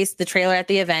showcased the trailer at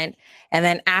the event, and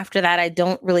then after that, I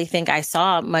don't really think I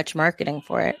saw much marketing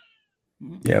for it.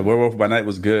 Yeah, Werewolf by Night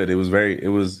was good. It was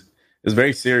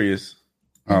very serious.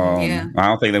 I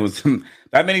don't think there was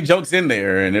that many jokes in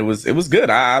there, and it was good.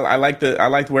 I liked it. I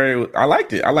liked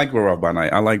Werewolf by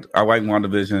Night. I like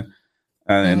WandaVision,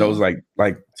 and those like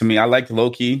to me, I liked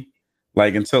Loki,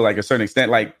 like until like a certain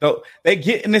extent. Like they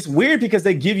get, and it's weird because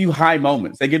they give you high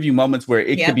moments. They give you moments where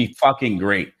it could be fucking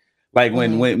great. Like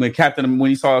when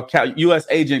you saw U.S.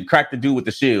 agent crack the dude with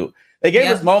the shield. They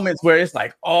gave us moments where it's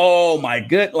like, oh my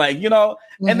good, like,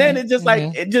 and then it just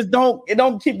like, it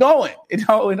don't keep going. It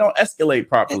don't escalate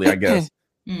properly, I guess.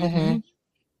 Yeah,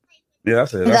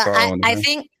 that's it. That's all I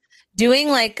think doing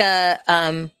like a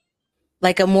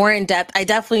more in-depth, I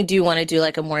definitely do want to do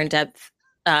like a more in-depth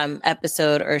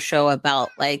episode or show about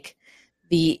like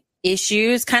the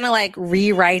issues, kind of like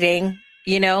rewriting,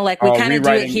 like we kind of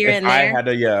do it here and there.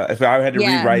 If I had to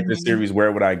rewrite the series,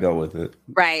 where would I go with it?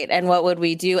 Right. And what would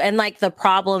we do? And like the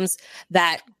problems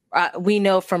that we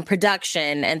know from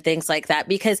production and things like that,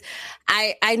 because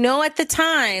I know at the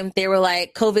time they were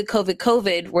like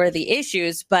COVID were the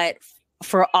issues, but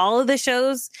for all of the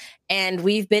shows, and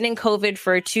we've been in COVID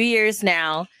for 2 years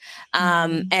now,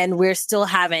 and we're still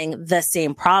having the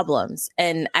same problems.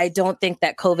 And I don't think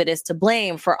that COVID is to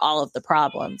blame for all of the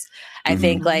problems. I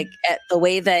think like the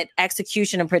way that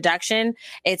execution and production,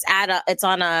 it's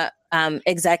on a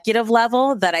executive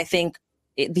level that I think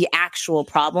the actual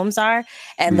problems are,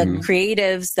 and the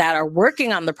creatives that are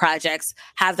working on the projects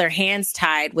have their hands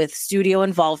tied with studio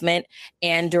involvement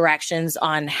and directions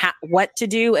on what to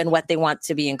do and what they want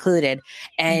to be included.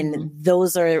 And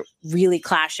those are really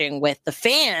clashing with the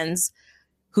fans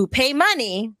who pay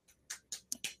money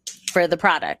for the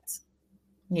product.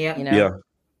 Yeah. Yeah.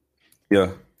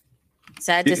 Yeah.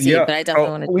 Sad to see, but I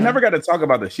definitely want to. We never got to talk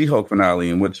about the She-Hulk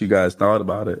finale and what you guys thought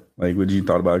about it. Like, what you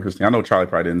thought about it, Christine? I know Charlie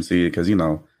probably didn't see it because he's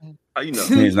not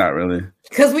really.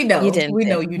 Because we know you didn't. We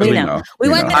know you did. We know. We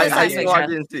went to this last week. I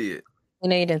didn't see it. We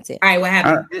know you didn't see it. All right, what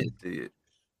happened? I didn't see it.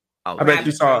 I bet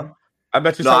you saw.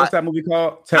 What's that movie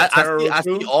called? I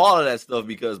see all of that stuff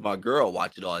because my girl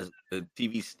watched it all. The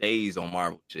TV stays on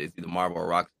Marvel. It's either Marvel or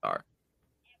Rockstar.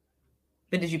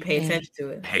 But did you pay attention to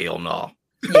it? Hell no.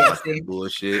 Yeah,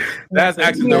 bullshit. That's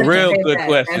actually the real good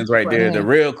questions right there. The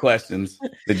real questions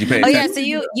that you pay attention.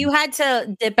 So you had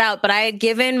to dip out, but I had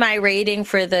given my rating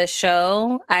for the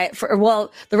show. The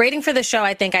rating for the show,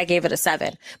 I think I gave it a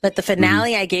 7, but the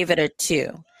finale I gave it a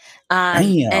 2.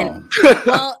 And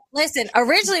well, listen,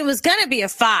 originally it was gonna be a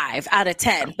 5 out of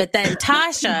 10, but then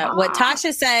what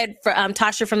Tasha said for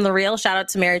Tasha from The Real, shout out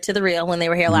to Married to The Real when they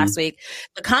were here last week,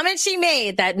 the comment she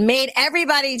made that made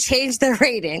everybody change their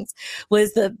ratings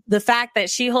was the fact that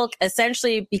She-Hulk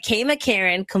essentially became a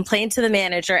Karen, complained to the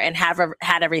manager, and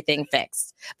had everything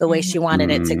fixed the way she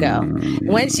wanted it to go.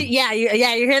 When you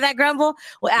hear that grumble?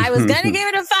 Well, I was gonna give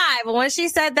it a 5, but when she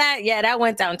said that, that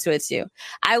went down to a 2.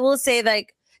 I will say,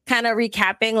 like, kind of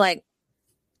recapping, like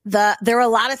there were a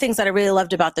lot of things that I really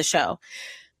loved about the show.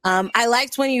 I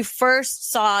liked when you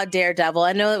first saw Daredevil.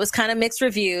 I know it was kind of mixed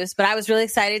reviews, but I was really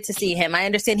excited to see him. I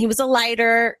understand he was a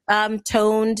lighter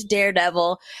toned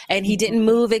Daredevil and he didn't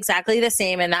move exactly the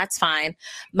same, and that's fine.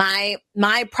 My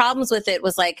problems with it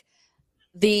was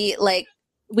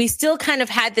we still kind of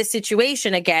had this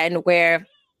situation again where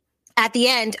at the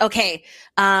end,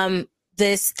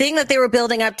 this thing that they were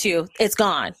building up to, it's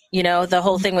gone. The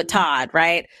whole thing with Todd,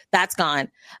 right? That's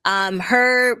gone.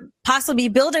 Her possibly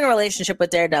building a relationship with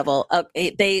Daredevil.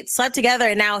 They slept together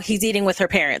and now he's eating with her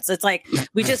parents. It's like,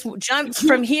 we just jumped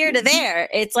from here to there.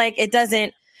 It's like, it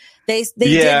doesn't, they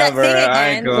did that thing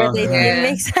again where they didn't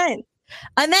make sense.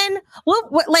 And then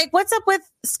what's up with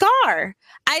Scar?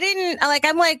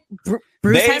 I'm like,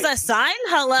 Bruce has a son?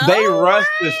 Hello? They rushed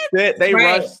the shit. They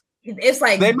rushed. It's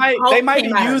like they might be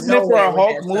using it for a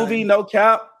Hulk movie, no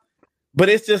cap. But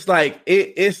it's just like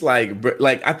it's like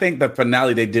I think the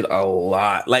finale they did a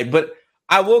lot. But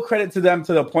I will credit to them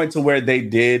to the point to where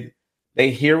they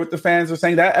hear what the fans are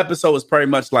saying. That episode was pretty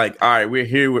much like, all right,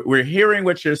 we're hearing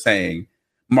what you're saying,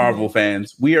 Marvel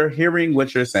fans. We are hearing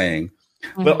what you're saying.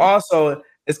 But also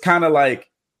it's kind of like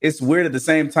it's weird at the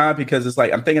same time because it's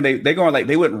like I'm thinking they going like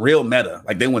they went real meta,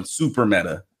 like they went super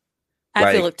meta.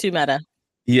 I feel like too meta.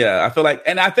 Yeah, I feel like,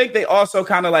 and I think they also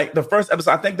kind of like the first episode.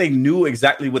 I think they knew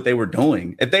exactly what they were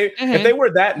doing. If they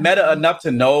were that meta enough to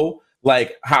know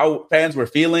like how fans were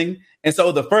feeling, and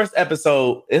so the first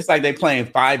episode, it's like they playing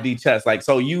 5D chess. Like,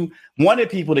 so you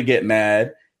wanted people to get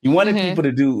mad, you wanted people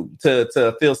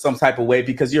to feel some type of way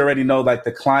because you already know like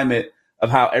the climate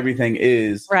of how everything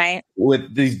is, right?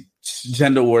 With these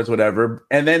gender wars, whatever,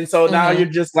 and then so now you're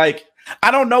just like,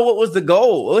 I don't know what was the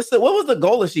goal. What was the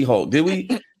goal of She-Hulk? Did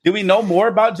we know more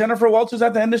about Jennifer Walters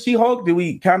at the end of She-Hulk? Did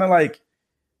we kind of like...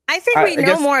 I think we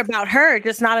know more about her,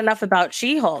 just not enough about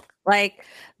She-Hulk. Like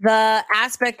the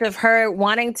aspect of her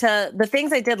wanting to... The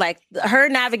things they did, like her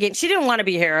navigate... She didn't want to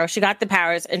be a hero. She got the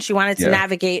powers and she wanted to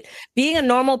navigate being a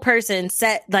normal person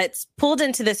that's pulled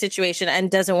into this situation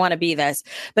and doesn't want to be this.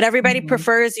 But everybody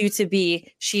prefers you to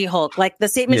be She-Hulk. Like the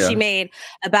statement she made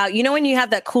about, when you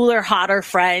have that cooler, hotter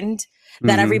friend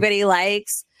that everybody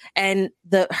likes... And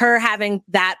her having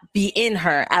that be in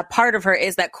her, a part of her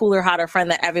is that cooler, hotter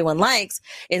friend that everyone likes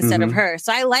instead of her.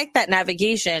 So I like that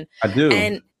navigation. I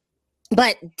do.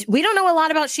 But we don't know a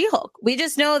lot about She-Hulk. We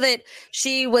just know that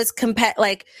she was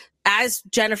as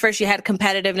Jennifer, she had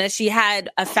competitiveness. She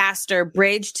had a faster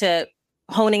bridge to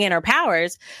honing in her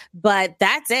powers, but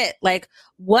that's it. Like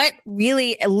what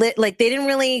really they didn't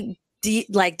really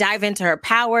dive into her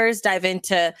powers, dive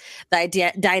into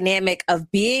the dynamic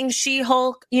of being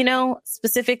She-Hulk,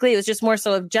 specifically. It was just more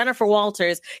so of Jennifer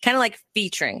Walters kind of like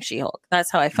featuring She-Hulk.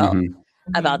 That's how I felt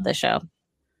about the show,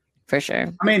 for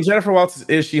sure. I mean, Jennifer Walters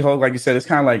is She-Hulk, like you said. It's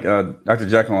kind of like Dr.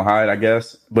 Jekyll and Hyde, I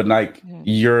guess, but like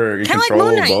you're in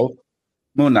control of both.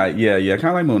 Moon Knight, yeah, kind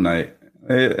of like Moon Knight.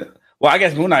 Well, I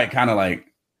guess Moon Knight kind of like,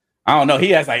 I don't know. He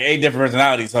has like 8 different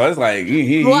personalities, so it's like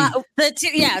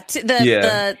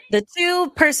the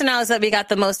two personalities that we got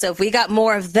the most of. We got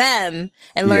more of them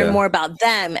and learned more about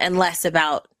them and less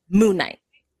about Moon Knight.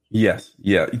 Yes,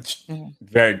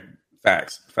 very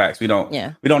facts. We don't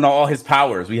know all his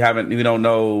powers. We don't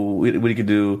know what he could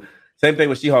do. Same thing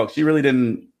with She-Hulk. She really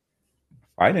didn't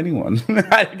fight anyone.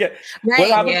 Fighting.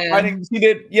 She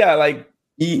did,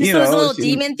 those little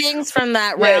demon things from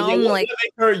that realm, like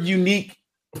make her unique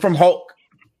from Hulk.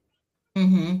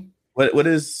 Mm-hmm. What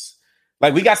is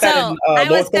Like we got that in Lord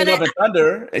Love and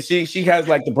Thunder. She has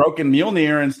like the broken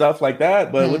Mjolnir and stuff like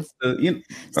that. But what's the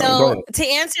so to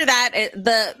answer that,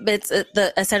 it's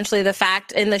essentially the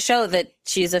fact in the show that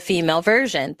she's a female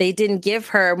version. They didn't give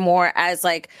her more as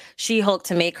like She-Hulk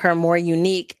to make her more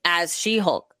unique as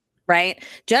She-Hulk. Right.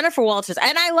 Jennifer Walters.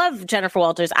 And I love Jennifer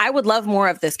Walters. I would love more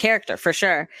of this character for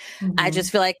sure. Mm-hmm. I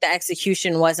just feel like the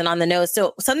execution wasn't on the nose.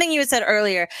 So something you had said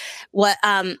earlier,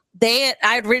 I'd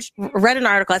read an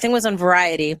article, I think it was on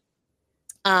Variety.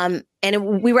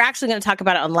 We were actually going to talk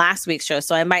about it on last week's show,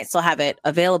 so I might still have it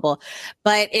available.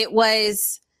 But it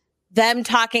was them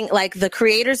talking, like the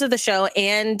creators of the show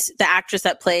and the actress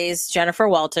that plays Jennifer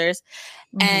Walters.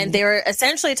 And they were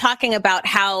essentially talking about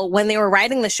how when they were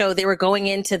writing the show, they were going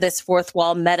into this fourth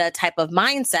wall meta type of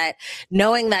mindset,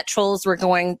 knowing that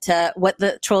what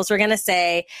the trolls were going to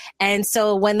say. And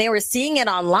so when they were seeing it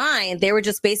online, they were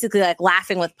just basically like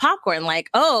laughing with popcorn, like,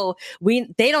 oh,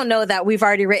 they don't know that we've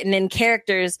already written in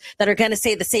characters that are going to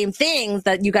say the same things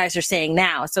that you guys are saying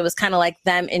now. So it was kind of like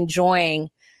them enjoying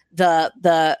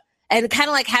and kind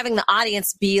of like having the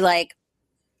audience be like,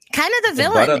 kind of the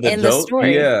villain in the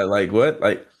story. Yeah, like what?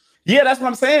 Like, yeah, that's what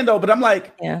I'm saying though. But I'm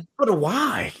like, but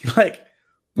why? Like,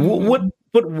 what?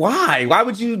 But why? Why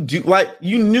would you do like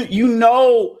you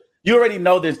already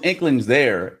know there's inklings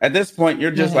there. At this point,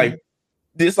 you're just like,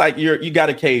 you got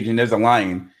a cage and there's a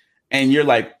lion, and you're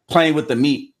like playing with the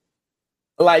meat.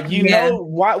 Like you know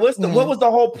why? What was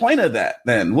the whole point of that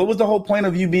then? What was the whole point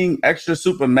of you being extra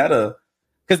super meta?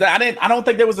 Because I don't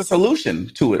think there was a solution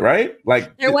to it, right?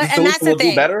 Like there was, the and that's the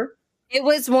thing. Do better. It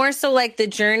was more so like the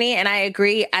journey, and I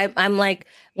agree. I'm like,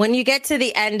 when you get to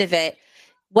the end of it,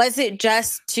 was it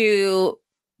just to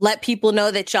let people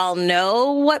know that y'all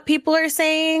know what people are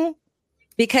saying?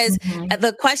 Because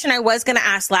the question I was going to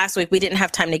ask last week, we didn't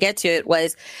have time to get to it,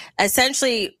 was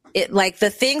essentially like the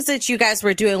things that you guys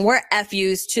were doing were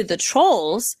FUs to the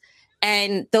trolls,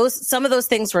 and some of those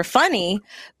things were funny,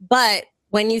 but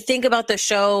when you think about the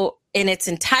show in its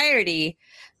entirety,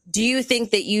 do you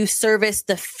think that you service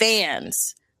the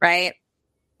fans, right?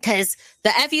 Because the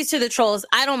FUs to the trolls,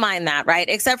 I don't mind that, right?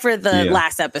 Except for the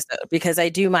last episode, because I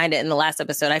do mind it in the last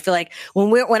episode. I feel like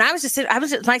when I was just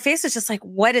my face was just like,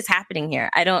 what is happening here?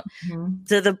 I don't,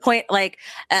 to the point, like,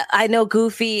 I know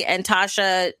Goofy and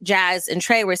Tasha, Jazz, and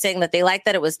Trey were saying that they liked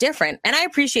that it was different. And I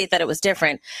appreciate that it was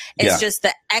different. It's just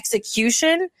the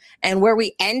execution and where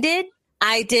we ended.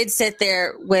 I did sit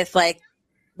there with like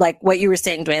what you were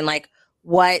saying, Dwayne, like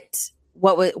what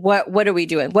are we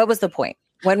doing? What was the point?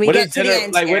 When we get to the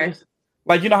end here,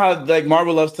 like, you know how like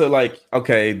Marvel loves to like,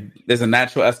 okay, there's a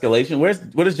natural escalation.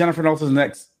 What is Jennifer Knowles'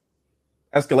 next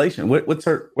escalation?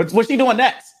 What's she doing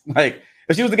next? Like,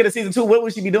 if she was to get a season 2, what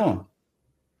would she be doing?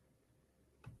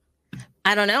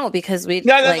 I don't know, because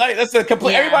that's a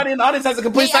complete. Everybody in the audience has a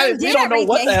complete silence. We don't know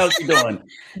what the hell she's doing.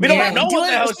 We don't know what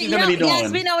the hell she's going to be doing.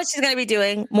 Yes, we know what she's going to be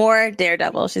doing. More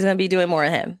Daredevil. She's going to be doing more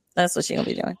of him. That's what she's going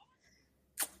to be doing.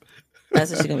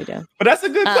 That's what she's going to be doing. But that's a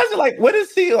good question. Like, what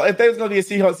is She-Hulk? If there's going to be a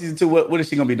She-Hulk season 2, what is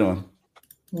she going to be doing?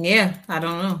 Yeah, I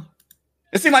don't know.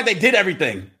 It seemed like they did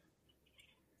everything,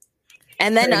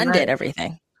 and then undid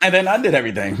everything.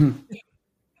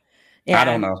 Yeah. I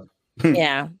don't know.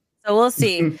 Yeah. So we'll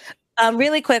see.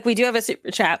 Really quick, we do have a super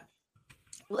chat.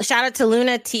 Shout out to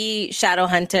Luna T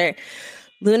Shadowhunter.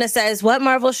 Luna says, what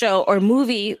Marvel show or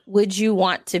movie would you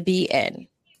want to be in?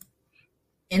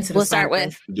 We'll start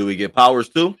with. Do we get powers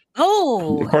too?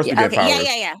 Oh, of course we get powers.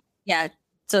 Yeah.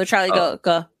 So Charlie, go.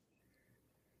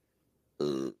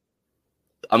 I'm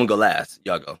gonna go last.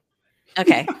 Y'all go.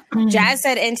 Okay. Jazz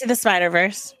said Into the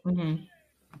Spider-Verse.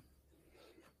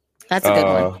 That's a good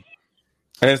one.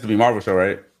 It has to be Marvel show,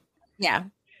 right? Yeah.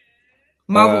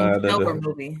 Marvel show or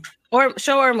movie. Or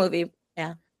show or movie.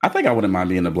 Yeah. I think I wouldn't mind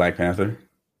being the Black Panther.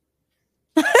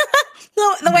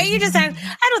 No, the way you just said,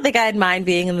 I don't think I'd mind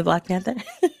being in the Black Panther.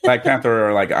 Black Panther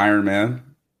or like Iron Man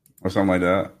or something like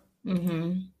that.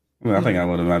 I think I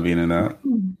wouldn't mind being in that.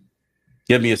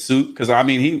 Give me a suit, because I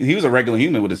mean he was a regular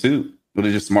human with a suit, but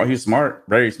it's just smart. He's smart,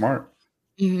 very smart.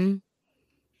 And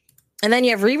then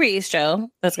you have Riri's show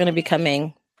that's going to be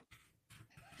coming,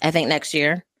 I think, next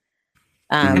year.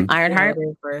 Ironheart.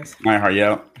 Ironheart,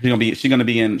 yeah. She's gonna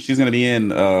be in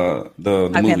the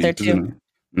Black movie Panther too.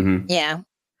 Yeah.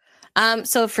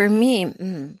 So for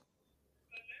me,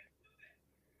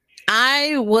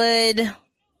 I would.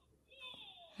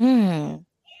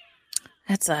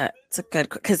 It's a good,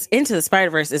 because Into the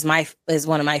Spider-Verse is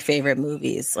one of my favorite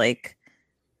movies. Like,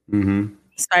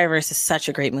 Spider-Verse is such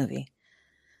a great movie.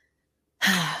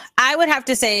 I would have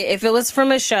to say, if it was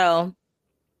from a show,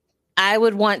 I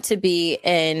would want to be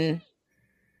in.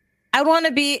 I would want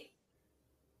to be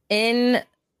in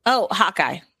Oh,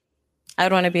 Hawkeye. I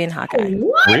would want to be in Hawkeye.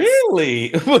 What?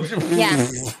 Really? Yeah.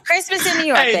 Christmas in New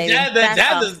York, Hey, baby.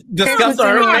 Jazz is disgusting Christmas on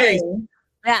in her New face. York.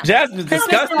 Yeah. Jasmine's Christmas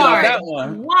disgusted in New on York. that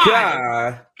one. Why?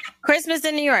 God. Christmas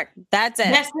in New York. That's it.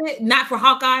 That's it. Not for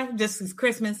Hawkeye. Just as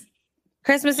Christmas.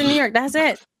 Christmas in New York. That's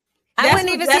it. I That's wouldn't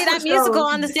what- even that's see that what musical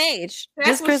shows- on the stage. That's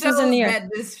Just what Christmas in shows New York. That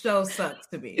this show sucks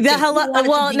to me. The So hello. you want it to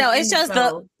Well, be no, it any shows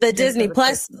show the just Disney for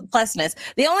plus Christmas.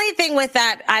 plusness. The only thing with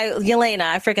that, Yelena,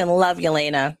 I freaking love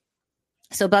Yelena.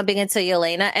 So bumping into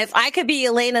Yelena, if I could be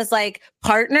Yelena's like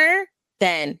partner,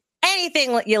 then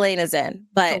anything Yelena's in.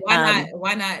 But So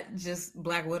why not just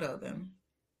Black Widow then?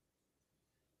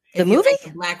 The If you movie? like the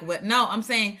Black Widow. No, I'm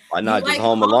saying Why not you just like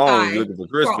Home Alone? Hawkeye You're looking for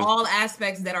Christmas. for all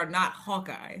aspects that are not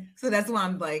Hawkeye. So that's why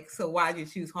I'm like, so why did you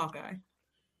choose Hawkeye?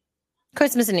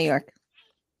 Christmas in New York.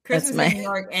 Christmas my- in New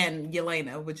York and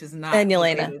Yelena, which is not And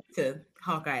Yelena. related to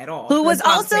Hawkeye at all. Who was That's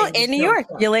why I'm also saying in this New show York.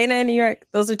 sucks. Yelena in New York.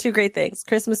 Those are two great things.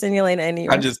 Christmas and Yelena in New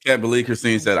York. I just can't believe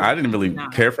Christine said I didn't really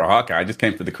care for Hawkeye. I just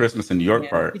came for the Christmas in New York Yeah,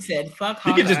 part. he said, "Fuck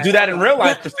You Hawkeye." can just do that in real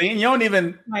life, Christine. You don't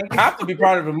even Like- have to be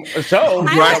part of a show. I'll be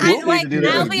Blow in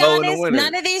the honest, winter.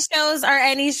 none of these shows are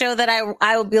any show that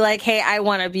I would be like, hey, I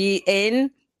want to be in.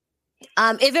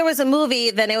 If it was a movie,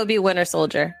 then it would be Winter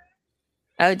Soldier.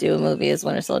 I would do a movie as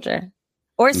Winter Soldier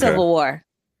or Civil War.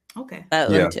 Okay. That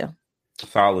Yeah. would too.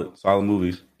 Solid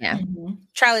movies. Yeah. Mm-hmm.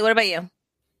 Charlie, what about you?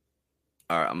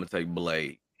 All right, I'm gonna take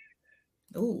Blade.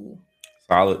 Ooh.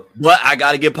 Solid. But I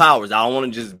gotta get powers. I don't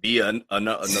want to just be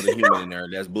another human in there.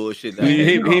 That's bullshit.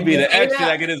 He be the extra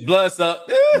that get his blood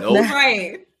sucked. Nope.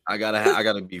 Right. I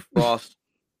gotta be Frost,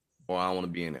 or I don't want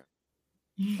to be in there.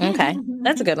 Okay.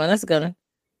 That's a good one. That's a good one.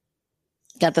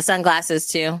 Got the sunglasses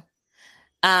too.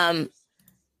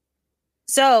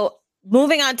 So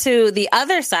moving on to the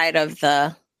other side of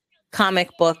the comic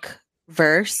book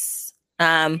verse,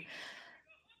 president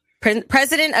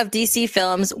of DC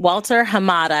Films, Walter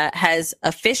Hamada, has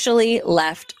officially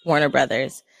left Warner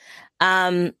Brothers.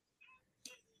 There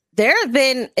have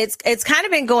been, it's kind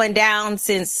of been going down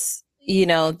since,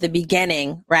 the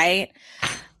beginning, right?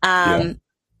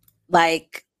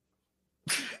 Like,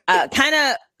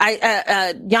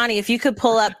 Yanni, if you could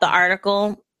pull up the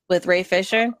article with Ray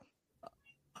Fisher.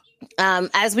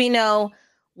 As we know,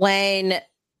 when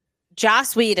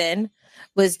Joss Whedon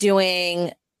was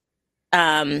doing,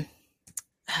 what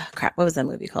was that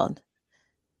movie called?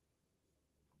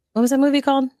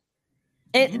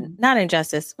 Not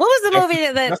Injustice. What was the movie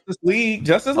that Justice League?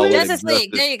 Justice Oh, League? Justice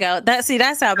League. There you go. That's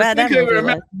how bad that I can't movie was.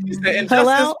 remember. He said Injustice.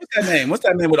 Hello? What's that name? What's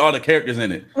that name with all the characters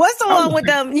in it? What's the one with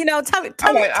them? Tell me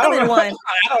the one. I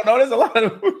don't know. There's a lot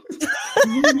of.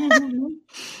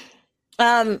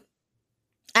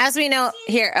 As we know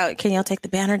here, can y'all take the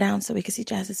banner down so we can see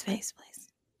Jazz's face, please?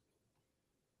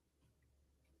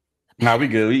 Nah, we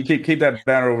good. We keep that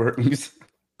banner over.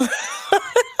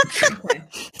 Okay.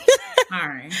 All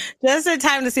right. Just in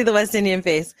time to see the West Indian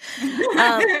face.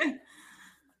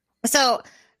 So,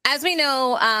 as we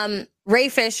know, Ray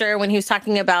Fisher, when he was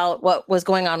talking about what was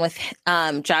going on with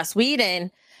Joss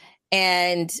Whedon,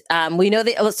 and we know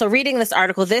that. So, reading this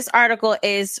article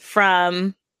is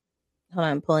from. Hold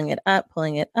on, I'm pulling it up.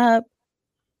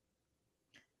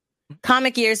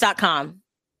 Comicyears.com.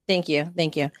 Thank you.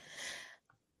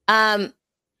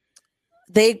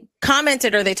 They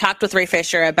commented or they talked with Ray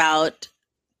Fisher about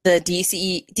the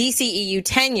DCEU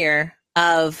tenure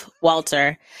of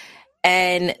Walter.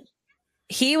 And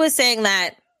he was saying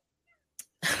that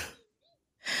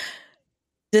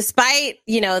despite,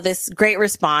 this great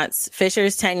response,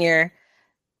 Fisher's tenure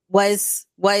was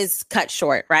cut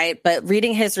short, right? But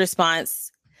reading his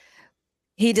response,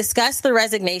 he discussed the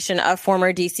resignation of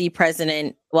former DC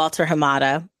president Walter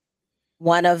Hamada,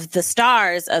 one of the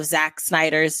stars of Zack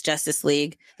Snyder's Justice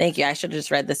League. Thank you. I should have just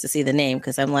read this to see the name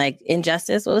because I'm like,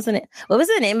 Injustice. What was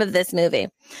the name of this movie?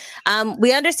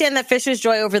 We understand that Fisher's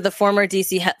joy over the former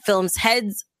DC Films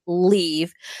head's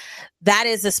leave. That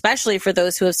is especially for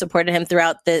those who have supported him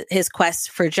throughout his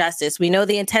quest for justice. We know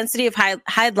the intensity of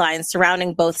headlines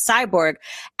surrounding both Cyborg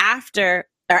actor,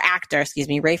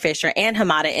 Ray Fisher, and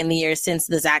Hamada in the years since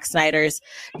the Zack Snyder's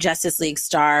Justice League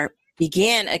star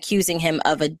began accusing him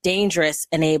of a dangerous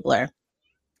enabler.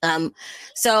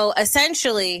 So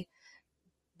essentially,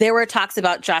 there were talks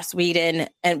about Joss Whedon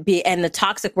and the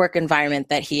toxic work environment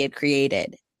that he had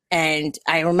created. And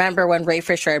I remember when Ray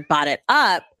Fisher had brought it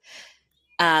up,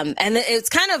 and it's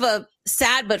kind of a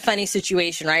sad but funny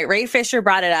situation, right? Ray Fisher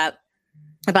brought it up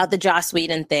about the Joss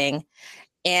Whedon thing,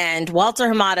 and Walter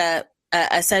Hamada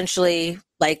essentially,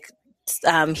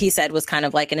 he said, was kind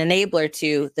of like an enabler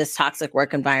to this toxic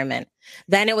work environment.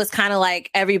 Then it was kind of like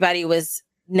everybody was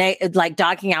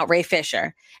dogging out Ray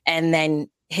Fisher, and then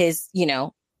his,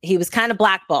 he was kind of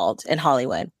blackballed in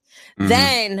Hollywood. Mm-hmm.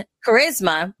 Then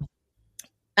Charisma,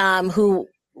 who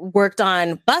worked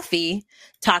on Buffy,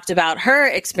 talked about her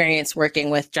experience working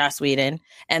with Joss Whedon,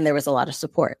 and there was a lot of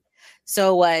support.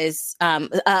 So was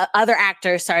other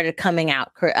actors started coming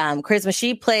out. Charisma,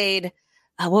 she played,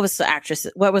 what was the actress?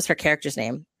 What was her character's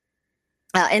name?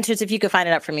 Interest, if you could find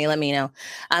it up for me, let me know.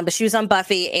 But she was on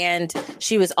Buffy, and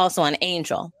she was also on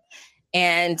Angel.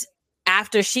 And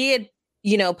after she had,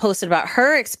 posted about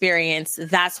her experience,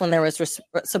 that's when there was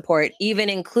support, even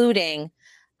including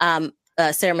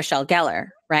Sarah Michelle Gellar,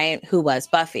 right, who was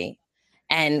Buffy,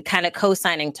 and kind of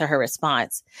co-signing to her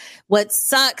response. What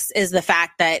sucks is the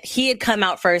fact that he had come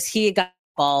out first, he had got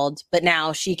bald, but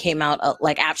now she came out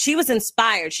after she was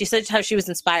inspired. She said how she was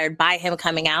inspired by him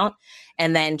coming out,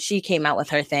 and then she came out with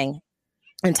her thing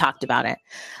and talked about it.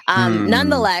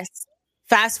 Nonetheless,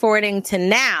 fast forwarding to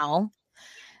now,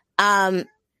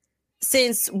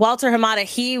 since Walter Hamada,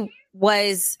 he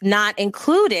was not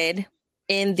included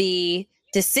in the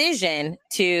decision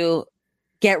to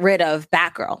get rid of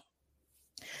Batgirl.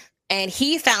 And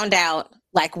he found out,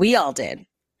 like we all did.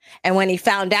 And when he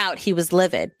found out, he was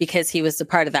livid because he was a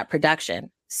part of that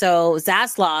production. So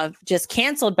Zaslav just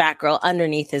canceled Batgirl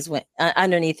underneath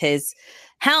his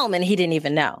helm, and he didn't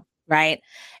even know, right?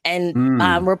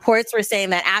 And reports were saying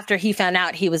that after he found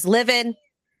out, he was livid,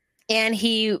 and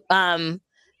he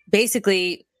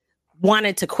basically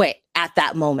wanted to quit at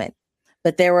that moment.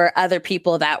 But there were other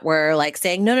people that were like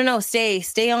saying, no, stay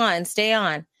on.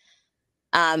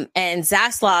 And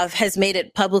Zaslav has made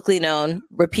it publicly known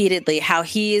repeatedly how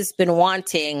he's been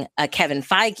wanting a Kevin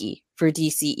Feige for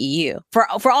DCEU,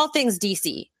 for all things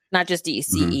DC, not just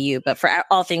DCEU, but for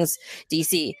all things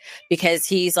DC, because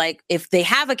he's like, if they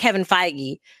have a Kevin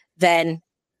Feige, then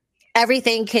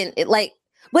everything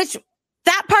which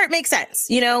that part makes sense.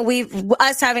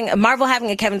 Marvel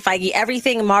having a Kevin Feige,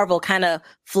 everything Marvel kind of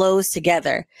flows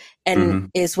together and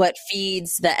is what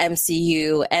feeds the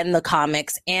MCU and the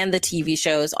comics and the TV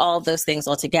shows, all of those things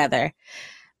all together.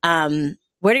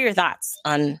 What are your thoughts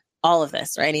on all of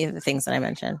this or any of the things that I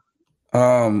mentioned?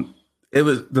 It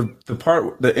was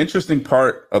the interesting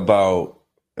part about,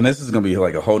 and this is going to be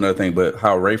like a whole nother thing, but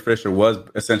how Ray Fisher was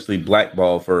essentially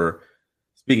blackballed for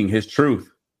speaking his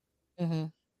truth. Mm-hmm.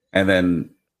 And then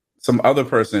some other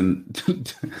person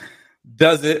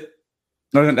does it.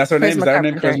 That's her name. Is that her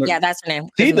name? Yeah, that's her name.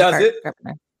 She does it.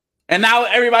 And now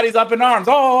everybody's up in arms.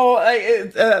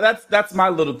 That's my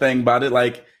little thing about it.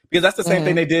 Like, because that's the same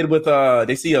thing they did with,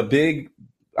 they see a big,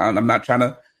 I'm not trying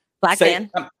to black man.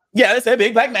 They say a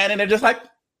big black man. And they're just like,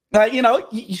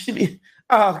 you should be,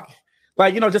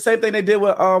 just same thing they did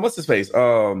with, what's his face?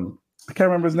 I can't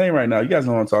remember his name right now. You guys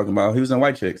know what I'm talking about. He was in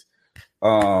White Chicks.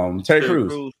 Terry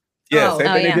Crews. Yeah, same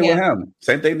thing they did with him.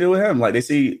 Same thing they did with him. Like they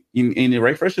see in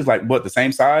Ray Fisher's like what the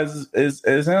same size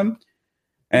as him,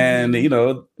 and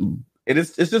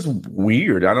it's just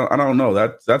weird. I don't know.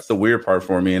 That's the weird part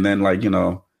for me. And then I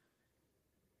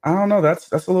don't know.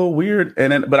 That's a little weird.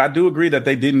 And then, but I do agree that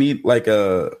they did need like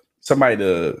somebody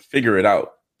to figure it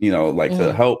out.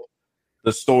 To help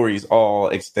the stories all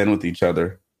extend with each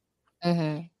other.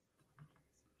 Mm-hmm.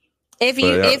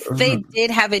 If they did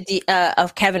have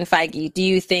of Kevin Feige, do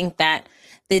you think that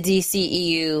the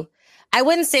DCEU, I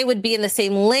wouldn't say would be in the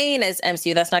same lane as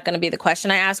MCU? That's not going to be the question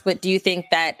I ask. But do you think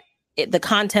that the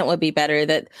content would be better?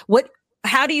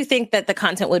 How do you think that the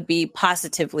content would be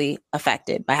positively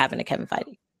affected by having a Kevin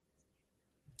Feige?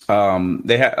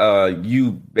 They have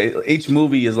each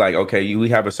movie is like, okay, we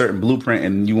have a certain blueprint,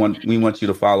 and we want you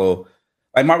to follow.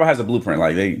 Like Marvel has a blueprint.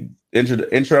 Like they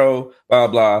intro, blah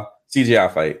blah,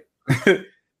 CGI fight.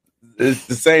 It's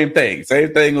the same thing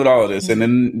with all of this. And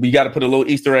then we got to put a little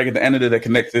Easter egg at the end of it that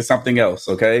connects to something else.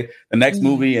 Okay. The next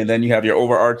movie. And then you have your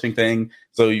overarching thing.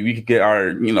 So we could get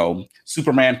our,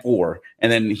 Superman 4,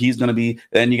 and then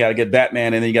then you got to get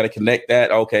Batman, and then you got to connect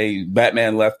that. Okay.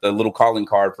 Batman left a little calling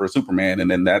card for Superman.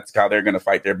 And then that's how they're going to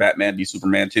fight their Batman v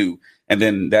Superman 2. And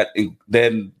then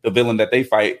then the villain that they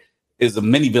fight is a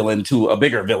mini villain to a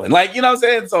bigger villain. Like, you know what I'm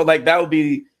saying? So like, that would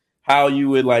be how you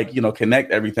would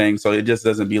connect everything. So it just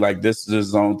doesn't be like, this is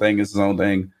his own thing. It's his own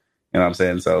thing. You know what I'm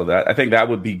saying? So I think that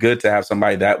would be good to have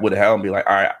somebody that would help and be like,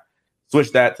 all right,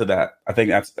 switch that to that. I think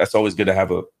that's always good to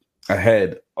have a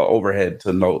overhead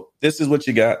to know this is what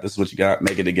you got. This is what you got.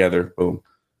 Make it together. Boom.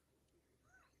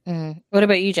 What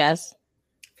about you, Jazz?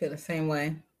 I feel the same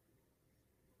way.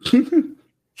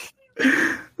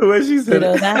 What she said.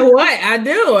 What? I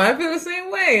do. I feel the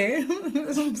same way.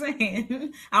 That's what I'm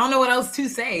saying. I don't know what else to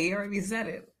say. You already said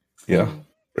it. Yeah,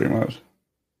 pretty much.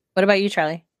 What about you,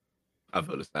 Charlie? I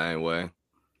feel the same way.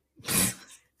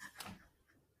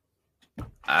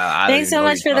 Thanks so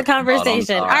much for the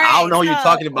conversation. All right, I don't know who you're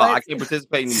talking about. I can't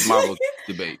participate in these Marvel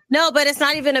debate. No, but it's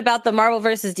not even about the Marvel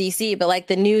versus DC, but like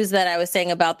the news that I was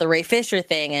saying about the Ray Fisher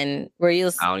thing, and where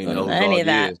you I don't even know who any of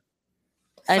that. is.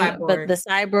 But the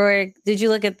Cyborg. Did you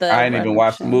look at the? I didn't even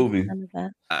watch the movie.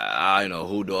 I don't know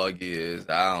who Dog is.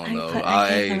 I don't know.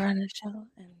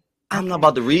 I'm not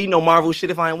about to read no Marvel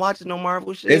shit if I ain't watching no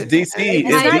Marvel shit. It's DC. It's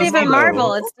not even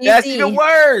Marvel. It's DC. That's even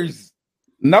worse.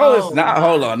 No, it's not.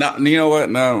 Hold on. No, you know what?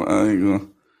 No,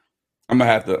 I'm gonna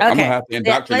have to. I'm gonna have to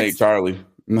indoctrinate Charlie.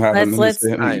 I'm gonna have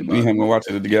me and him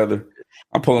watching it together.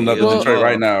 I'm pulling up to Detroit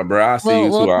right now, bro. I'll see you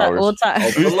in 2 hours. We'll talk.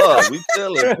 Oh, pull up. We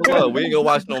chilling. Pull up. We ain't gonna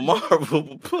watch no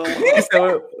Marvel. Pull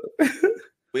up.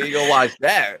 We ain't gonna watch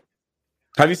that.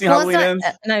 Have you seen Halloween Ends?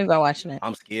 Not even watching it.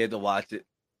 I'm scared to watch it.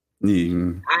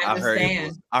 Yeah. I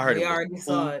understand. I heard we it was already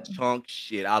saw it. Chunk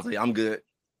shit. I was like, I'm good.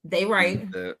 They right.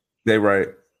 They right.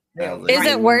 Is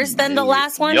it worse than the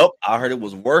last one? Yep, I heard it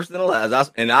was worse than the last. I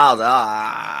was like,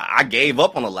 I gave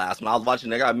up on the last one. I was watching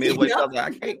that guy midway. I was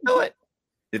like, I can't do it.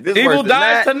 Evil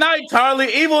dies tonight,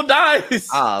 Charlie. Evil dies.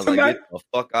 I was like, get the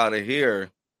fuck out of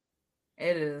here.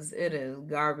 It is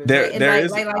garbage.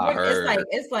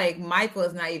 It's like Michael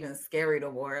is not even scary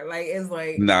no more. Like it's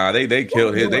like nah, they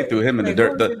killed him. They threw him in the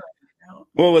dirt.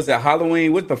 What was that?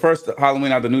 Halloween? What's the first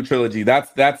Halloween of the new trilogy?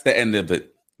 That's the end of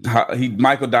it.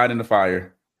 Michael died in the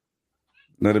fire.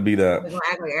 Let it be that. We're gonna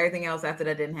act like everything else after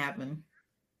that didn't happen.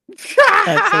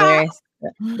 That's hilarious.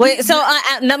 Wait, so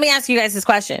let me ask you guys this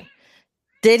question: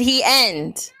 did he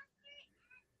end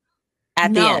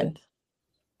at the end?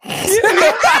 I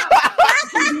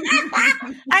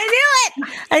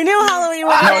knew Halloween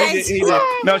was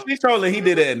No, she's trolling. He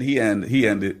did end. He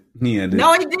ended.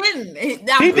 No, he didn't. He did.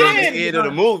 The end of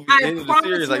the movie. I end of the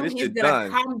series. Like this he's shit gonna done.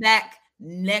 come back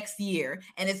next year,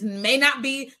 and it may not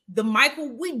be the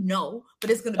Michael we know, but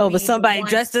it's gonna be but somebody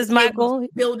dressed as Michael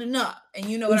building up, and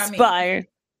you know what Inspired.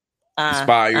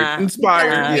 Inspired.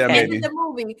 Yeah, maybe. In the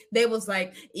movie, they was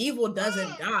like, evil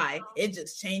doesn't die; it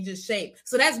just changes shape.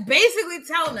 So that's basically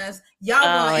telling us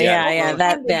y'all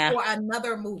for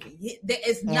another movie.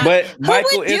 It's not. But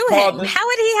Michael is called. How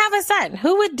would he have a son?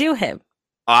 Who would do him?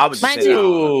 I would say,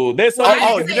 you never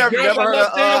heard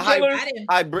of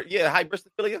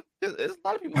hybristophilia? There's a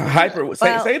lot of people.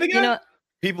 Say it again.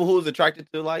 People who's attracted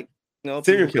to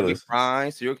serial killers,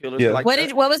 serial killers. Yeah.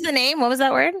 What was the name? What was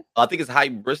that word? I think it's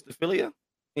hybristophilia.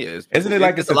 Yeah, isn't it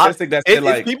like a statistic that said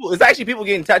like people? It's actually people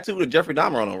getting tattooed with Jeffrey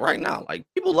Dahmer on them right now. Like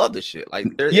people love this shit.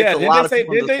 Like there's a lot of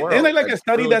people in this world. Isn't there like a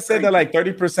study that said that like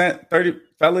 30%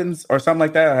 felons or something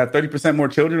like that have 30% more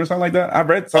children or something like that? I've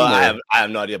read somewhere. I have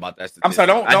no idea about that statistic. I'm sorry,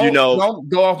 don't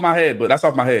go off my head, but that's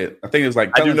off my head. I think it's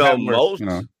like I do know most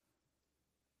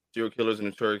serial killers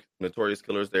and notorious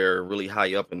killers. They're really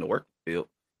high up in the work field.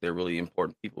 They're really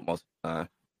important people most of the time.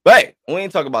 But we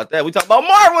ain't talking about that. We talk about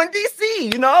Marvel and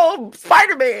DC,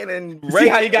 Spider-Man and Ray. See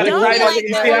how you got excited?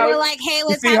 We're like, hey,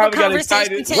 let's have a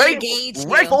conversation to engage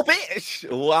Ray Fish.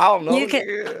 Well, I don't know.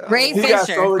 Ray Fisher. Got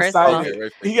so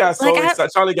excited. He got so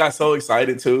excited. Charlie got so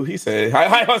excited too. He said,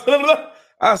 "Hi."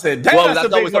 I said, "Damn, that's a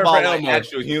big word for Elmo."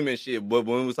 Actual human shit. But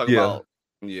when we was talking about,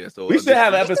 so we should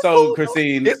have an episode,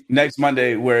 Christine, next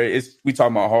Monday where we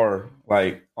talking about horror,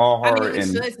 like all horror.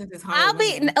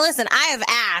 Listen. I have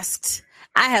asked.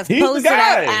 I have posted.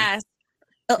 I've asked.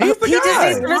 He just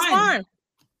needs to respond.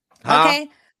 Okay.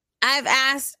 I've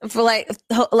asked for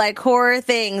like horror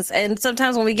things, and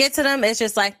sometimes when we get to them, it's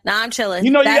just like, nah, I'm chilling.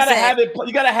 You gotta have it.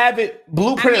 You gotta have it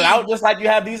blueprinted out, just like you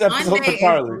have these episodes for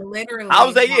Charlie. I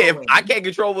would say, if I can't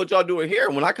control what y'all doing here,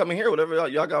 when I come in here, whatever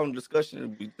y'all got on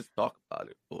discussion, we just talk about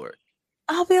it for it.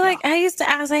 I'll be like, I used to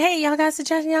ask, like, hey, y'all got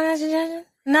suggestions?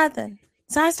 Nothing.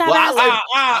 So I started.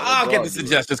 I'll get the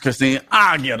suggestions, Christine.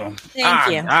 I'll get them.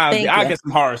 Thank you. I'll get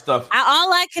some horror stuff.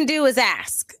 All I can do is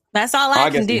ask. That's all I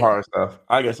can do.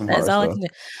 I'll get some horror stuff. That's all I can do.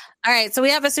 All right, so we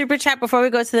have a super chat before we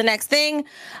go to the next thing.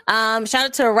 Shout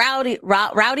out to Rowdy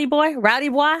boy.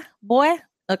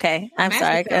 Okay, I'm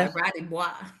sorry. Rowdy boy.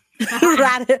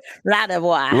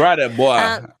 Rowdy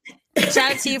boy.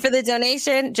 Shout out to you for the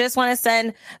donation. Just want to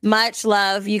send much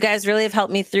love. You guys really have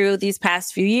helped me through these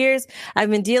past few years. I've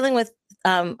been dealing with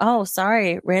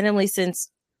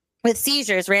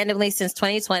seizures randomly since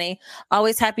 2020.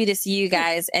 Always happy to see you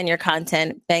guys and your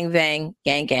content. Bang, bang,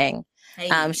 gang, gang. Hey.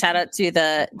 Shout out to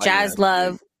the Jazz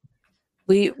Love.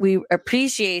 We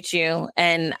appreciate you.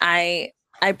 And I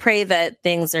pray that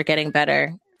things are getting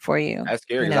better for you. That's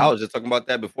scary. Because I was just talking about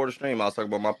that before the stream. I was talking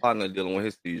about my partner dealing with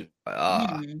his seizure.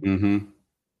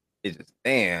 It's just,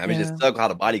 damn. I mean, just suck how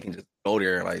the body can just go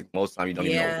there. Like most time you don't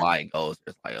even know why it goes.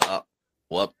 It's like,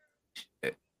 whoop.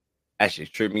 Shit. That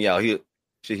shit tripped me out. He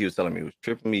was telling me it was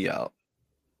tripping me out.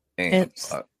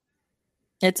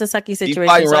 It's a sucky fighting, situation.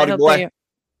 So I Rowdy hope boy.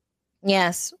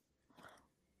 yes.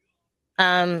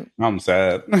 I'm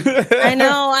sad. I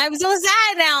know. I'm so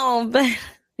sad now, but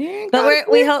we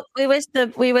wish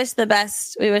the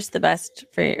best. We wish the best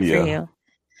for you.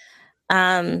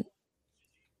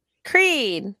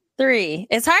 Creed 3.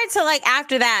 It's hard to like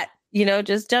after that,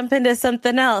 just jump into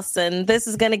something else, and this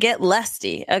is gonna get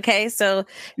lusty. Okay, so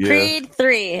Creed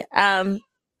 3.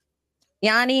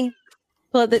 Yanni,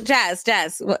 well, the Jazz,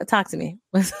 talk to me.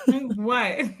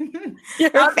 What?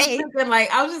 Your face.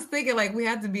 I was just thinking, like, we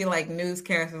have to be like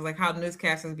newscasters, like how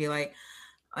newscasters be like,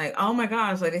 oh my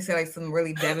gosh, like they say like some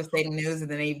really devastating news,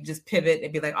 and then they just pivot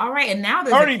and be like, all right, and now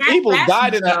there's 30 people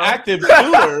died in an active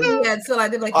shooter. Yeah, so like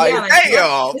they're like, they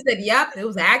said, yep, it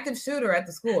was an active shooter at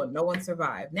the school, and no one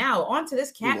survived. Now on to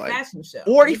this cat fashion show.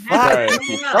 45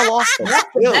 people fell off the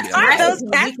building. Aren't those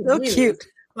cats so cute?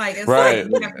 Like, it's Right.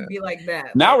 like, we have to be like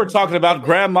that. Now we're talking about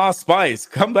Grandma Spice.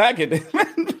 Come back and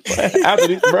after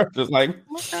these commercials, like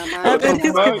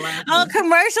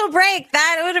commercial break.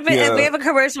 That would have been if we have a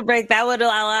commercial break. That would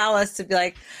allow us to be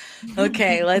like,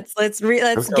 okay, let's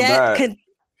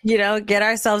get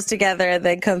ourselves together and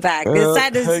then come back. It's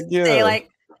sad to say like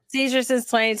seizure since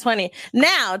 2020.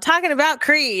 Now talking about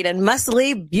Creed and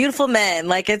muscly, beautiful men.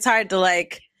 Like it's hard to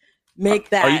like make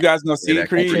that. Are you guys gonna see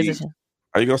Creed? Transition.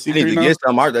 Are you gonna see I need Creed? to get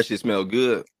some. I heard that shit smell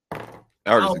good. I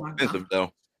heard it's expensive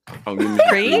though. Don't give me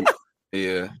Creed?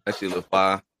 Yeah, that shit look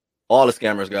fire. All the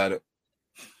scammers got it.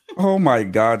 Oh my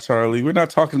God, Charlie. We're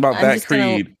not talking about I'm that just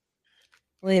gonna Creed.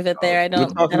 Leave it there. I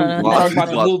don't know. We're talking about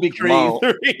the movie Creed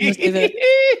 3.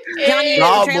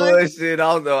 No bullshit.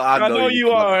 I know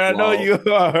you are. I know you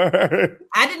are.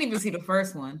 I didn't even see the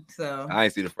first one, so I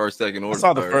ain't see the first, second, or I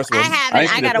saw the first one. I haven't.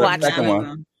 I gotta watch that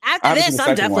one. After this,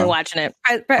 I'm definitely watching it.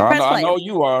 Press play. I know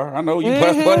you are. I know you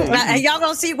press play. Y'all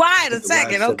gonna see why in a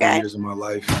second, okay? Years of my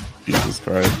life, Jesus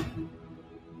Christ.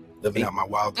 living out my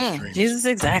wildest dreams. Jesus,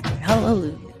 exactly.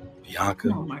 Hallelujah. Bianca.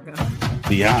 Oh my God.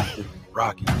 Bianca.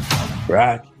 Rocky.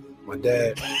 My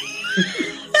dad.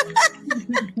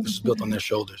 This is built on their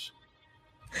shoulders.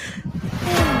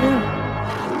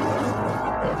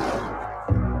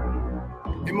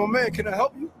 Hey, my man, can I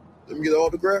help you? Let me get an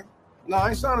autograph. No, I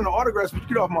ain't signing an autograph, but you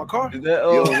get off my car. Is that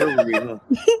Riverview,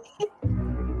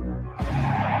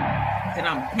 Then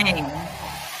I'm paying.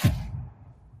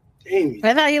 Damn.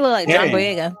 I thought you looked like John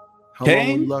Boyega. How long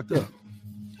were you locked up?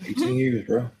 18 years,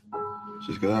 bro.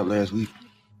 Just got out last week.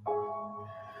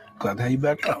 Glad to have you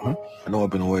back out, huh? I know I've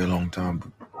been away a long time, but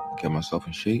get myself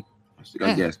in shape. I still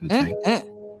got gas in the tank.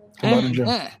 Come out and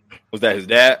jump. Was that his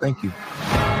dad? Thank you.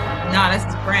 Nah, that's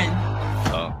his friend.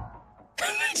 Oh.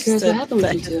 What happened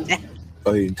with you two?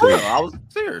 Oh, he didn't tell you. I was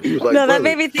serious. He was like, No, that brother,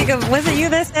 made me think of. Was it you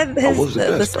that said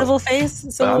the civil face? I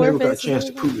Civil never war got a face? chance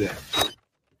to prove that.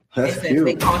 They That's said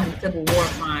they call him Civil War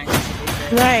fine.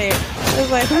 Right. I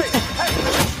was like,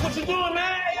 What you doing,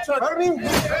 man?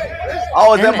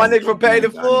 Oh, is that my nigga from Paid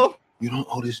in Full? You don't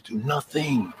owe this to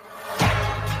nothing.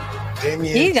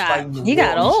 Damien, He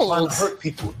got old. Trying to hurt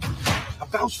people. I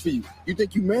vouch for you. You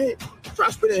think you mad? Try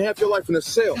spending half your life in a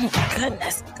cell.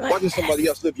 Goodness. Watching somebody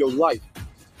else live your life.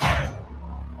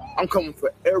 I'm coming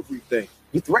for everything.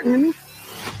 You threatening me?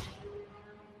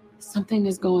 Something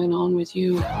is going on with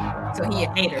you. So he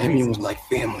a hater. Damien was like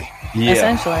family. Yeah.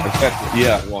 Essentially.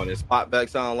 Yeah. What his spot back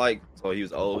sound like? So he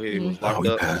was old here. He was Now locked we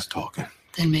up. past talking.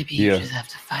 Then maybe you just have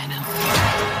to find out.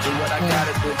 Do what I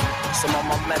gotta do. Some of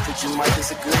my methods you might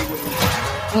disagree with me.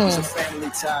 These are family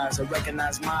ties. I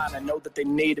recognize mine. I know that they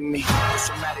needed me.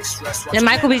 Traumatic stress. And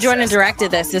Michael B. Jordan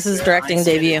directed this. This is his directing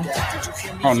debut.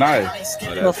 Oh, nice.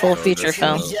 The full feature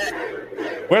film.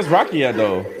 Where's Rocky at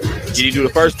though? Did he do the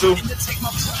first two?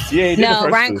 Yeah, he did the No,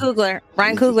 first Ryan two. Coogler.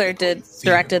 Ryan Coogler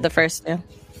directed the first two.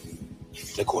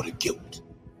 Let go of the guilt.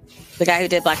 The guy who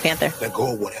did Black Panther. Let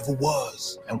go of whatever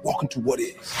was and walk into what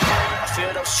is. I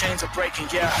fear those chains are breaking,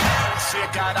 yeah. I fear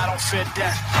God, I don't fear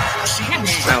death.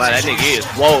 Sound like that nigga is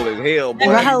swole as hell, boy.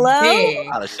 Hello? I'd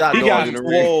have shot He dogs got in the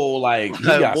ring. swole, like he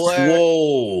got Boy.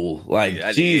 swole, like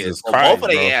Yeah, Jesus yeah. Christ. Both of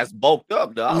bro. their ass bulked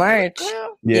up, dog. Merch.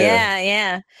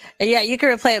 Yeah. Yeah, you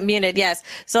can replay it muted. Yes.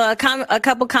 So a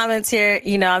couple comments here.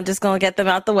 I'm just going to get them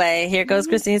out the way. Here goes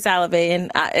Christine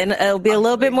salivating. And it'll be a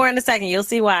little bit more in a second. You'll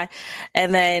see why.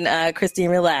 And then Christine,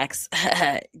 relax.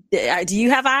 Do you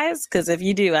have eyes? Because if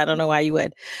you do, I don't know why you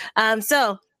would.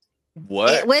 So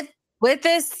What? with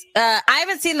this, I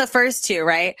haven't seen the first two,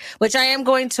 right? Which I am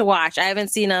going to watch. I haven't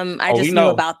seen them. I just knew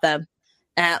about them.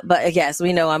 But yes,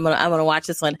 we know I'm gonna watch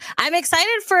this one. I'm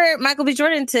excited for Michael B.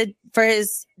 Jordan for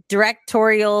his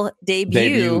directorial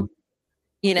debut.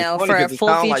 For a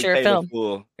full feature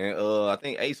film. And I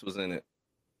think Ace was in it.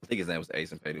 I think his name was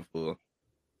Ace in Paid in Full.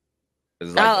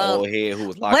 It's like the old head who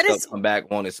was locked up, come back,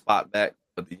 want his spot back.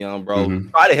 But the young bro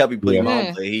try to help you put him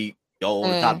on, but he go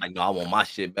over the top like, no, I want my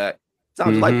shit back.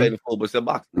 Sounds like Fatal Four, but it's a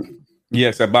boxing.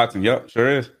 Yes, that boxing. Yep,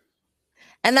 sure is.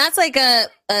 And that's like I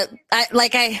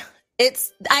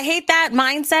hate that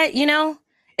mindset, you know?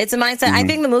 It's a mindset. I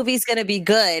think the movie's going to be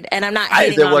good, and I'm not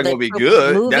hating on I said it wasn't going to be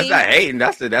good. Movie. That's not hating.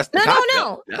 That's the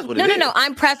No. That's what it is. No.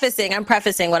 I'm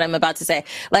prefacing what I'm about to say.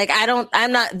 Like, what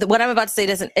I'm about to say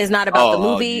is not about the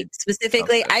movie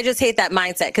specifically. Okay. I just hate that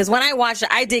mindset. Because when I watched it,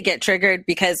 I did get triggered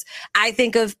because I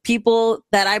think of people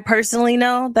that I personally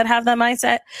know that have that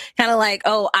mindset. Kind of like,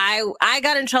 oh, I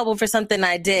got in trouble for something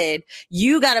I did.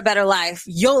 You got a better life.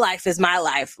 Your life is my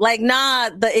life. Like,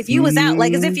 nah, if you was out,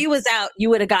 like as if you was out,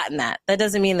 you would have gotten that. That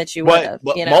doesn't mean that you would have.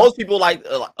 But you know? most people like,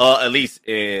 at least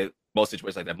in most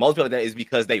situations like that, most people like that is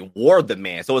because they were the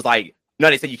man. So it's like, you know,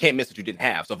 they said you can't miss what you didn't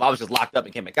have. So if I was just locked up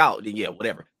and came back out, then yeah,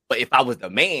 whatever. But if I was the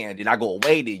man, then I go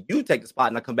away, then you take the spot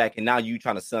and I come back and now you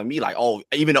trying to son me like, oh,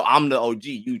 even though I'm the OG,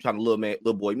 you trying to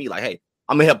little boy me like, hey,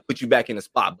 I'm gonna help put you back in the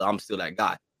spot, but I'm still that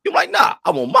guy. You're like, nah,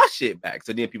 I want my shit back.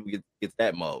 So then people get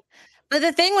that mode. But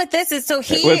the thing with this is,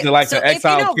 what's it like the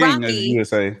exile king, as you would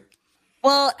say?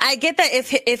 Well, I get that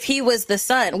if he was the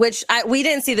son, which we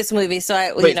didn't see this movie, so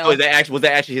was that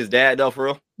actually his dad though, for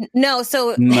real? No,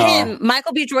 him,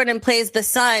 Michael B. Jordan plays the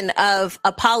son of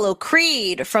Apollo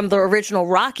Creed from the original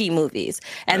Rocky movies,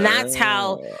 and that's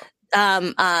how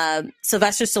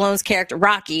Sylvester Stallone's character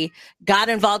Rocky got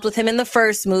involved with him in the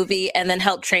first movie, and then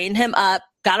helped train him up,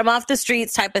 got him off the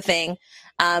streets, type of thing,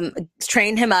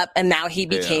 trained him up, and now he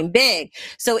became big.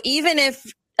 So even if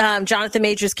Jonathan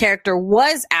Majors' character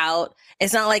was out,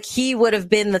 it's not like he would have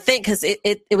been the thing because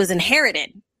it was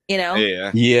inherited, you know? Yeah.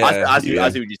 I see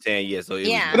what you're saying. Yeah. So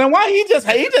yeah. But then why he just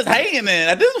hating then?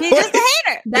 At this point, he's just a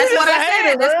hater. That's what I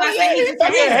said. That's why I said he's just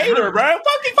a hater, bro.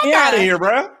 Fuck out of here,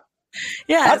 bro.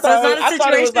 Yeah. So it's not a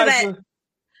situation that.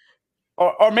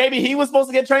 Or maybe he was supposed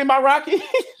to get trained by Rocky.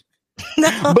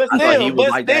 No. But still,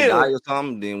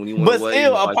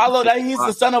 Apollo. That he's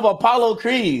the son of Apollo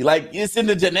Creed. Like, it's in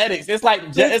the genetics. It's like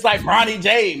Ronnie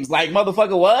James. Like,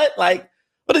 motherfucker, what? Like,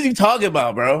 what is he talking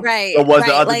about, bro? Right. So was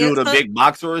the other dude a big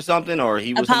boxer or something, or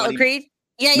he was Apollo Creed?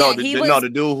 Yeah, no, he was the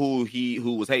dude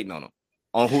who was hating on him.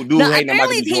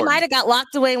 Apparently he might have got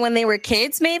locked away when they were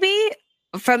kids, maybe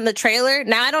from the trailer.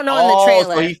 Now I don't know in the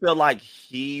trailer. So he felt like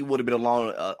he would have been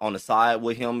along on the side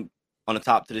with him on the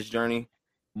top to this journey.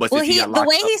 But well, the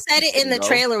way he said it in the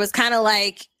trailer was kind of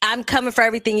like, "I'm coming for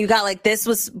everything you got." Like this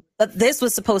was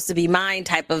supposed to be mine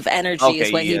type of energy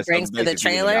is what he brings to the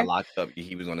trailer. Got locked up,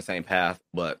 he was on the same path,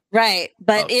 but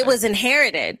it was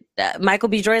inherited. Michael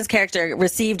B. Jordan's character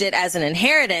received it as an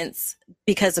inheritance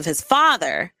because of his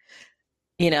father.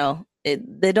 You know,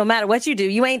 it don't matter what you do,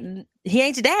 he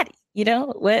ain't your daddy. You know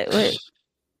what?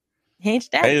 He ain't your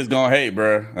daddy. Haters gonna hate,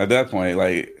 bro. At that point,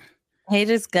 like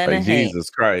haters gonna hate. Jesus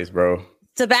Christ, bro.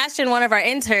 Sebastian, one of our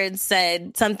interns,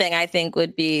 said something I think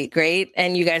would be great,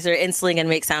 and you guys are instantly going to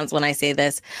make sounds when I say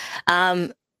this.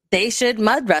 They should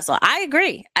mud wrestle. I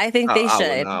agree. I think they should.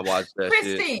 I would not watch that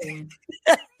Christine.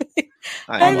 Shit.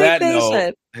 On that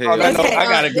note, I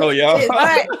gotta go, y'all. All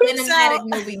right, cinematic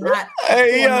movie, not.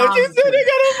 Hey, yo, you said they got a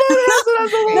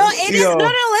No, it is. No.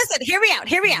 Listen, hear me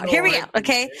out.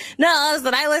 Okay. No,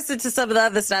 listen. I listened to some of the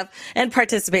other stuff and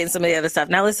participate in some of the other stuff.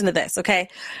 Now listen to this. Okay.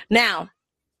 Now,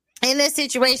 in this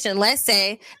situation, let's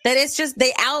say that it's just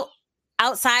they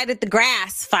outside at the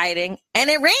grass fighting and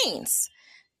it rains.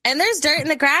 And there's dirt in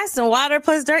the grass and water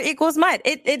plus dirt equals mud.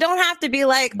 It don't have to be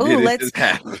like, ooh, let's just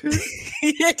happen.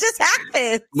 It just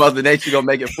happens. Mother Nature gonna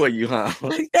make it for you, huh?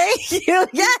 Thank you.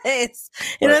 Yes.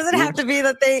 It doesn't have to be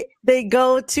that they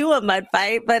go to a mud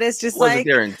fight, but it's just wasn't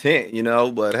their intent, you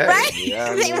know, but hey. Right?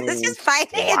 They was just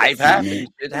fighting. Life happens.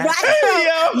 It happens.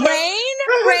 Right?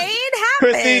 Rain happens.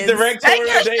 Christy's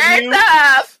directorial debut.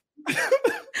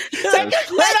 Take your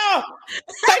sweat off.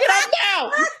 Take it off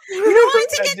now. You don't want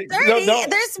it to get dirty.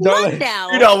 There's mud now.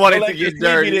 You don't want it to get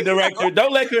dirty. Be the director.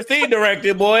 Don't let Christine direct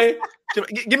it, boy.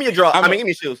 Give me a draw. Give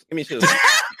me shoes. Give me shoes.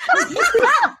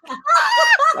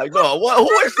 Like, no,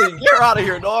 who is she? Get her out of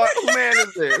here, dog. Who man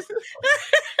is this?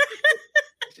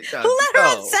 Who let her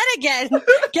on set again?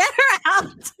 Get her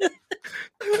out.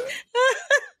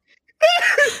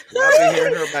 I've been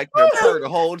hearing her back there purr the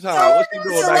whole time. What's she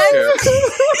doing back there?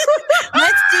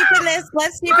 Let's deepen this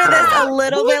a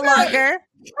little bit longer.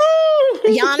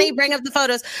 Yanni, bring up the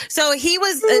photos. So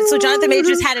Jonathan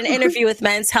Majors had an interview with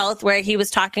Men's Health where he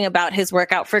was talking about his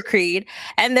workout for Creed,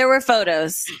 and there were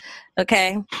photos.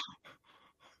 Okay.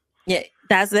 Yeah,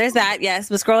 there's that. Yes,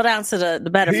 but scroll down to the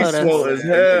better He's photos. slow as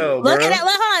hell, Look bro. at that.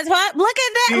 Look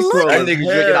at that. He's Look slow at That nigga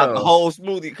drinking out the whole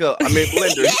smoothie cup. I mean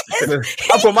blender.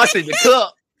 I put my shit in the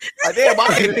cup. Like damn, my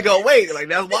nigga go wait. Like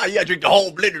that's why you gotta drink the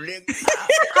whole blender, nigga.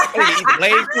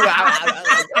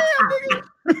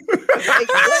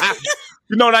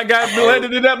 You know what I got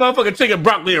blended in that motherfucking chicken,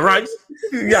 broccoli, and rice?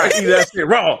 You gotta eat that shit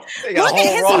raw. They got Look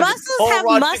at his muscles have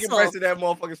chicken breast muscle. in that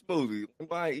motherfucking smoothie.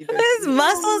 His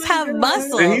muscles have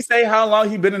muscle. Did he say how long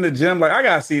he been in the gym? Like I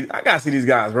gotta see these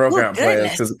guys workout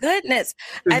players. Goodness.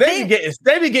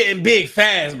 They be getting big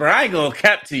fast, bro. I ain't gonna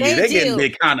cap to you. They getting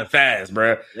big kind of fast,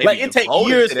 bro. Like it take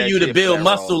years for you to build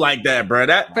muscle like that, bro.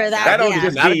 That don't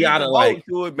just be out of like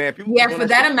to it, man. People for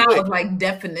that amount of like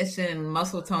definition and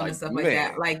muscle tone and stuff like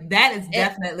that. Like that is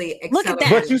definitely look at that.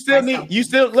 But you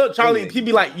still look, Charlie. He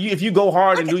be like, if you go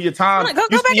hard and do your time, go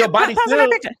back your body pause still. my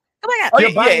picture. Go back up.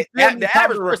 Your body still the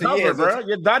average person, recover, bro.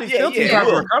 Your body still yeah, can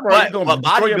recover. But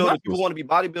bodybuilders, people want to be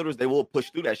bodybuilders, they will push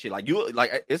through that shit. Like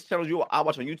it's channels I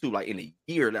watch on YouTube. Like in a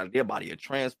year, that their body is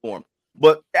transformed.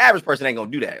 But the average person ain't gonna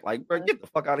do that. Like, bro, get the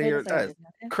fuck out of here. That's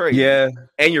crazy. Yeah,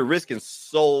 and you're risking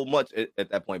so much at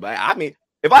that point. But I mean,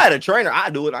 if I had a trainer,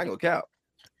 I'd do it. I ain't gonna count.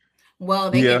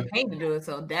 Well, they get paid to do it,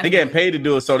 so definitely. They getting paid to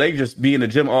do it, so they just be in the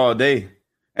gym all day.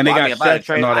 And they got chefs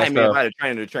and all that stuff. If I had a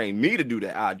trainer to train me to do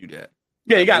that, I'd do that.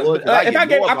 Yeah, you got.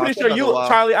 I'm pretty sure you,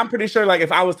 Charlie. I'm pretty sure, like,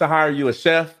 if I was to hire you a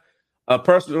chef, a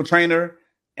personal trainer,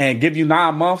 and give you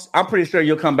 9 months, I'm pretty sure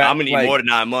you'll come back. I'm gonna need more than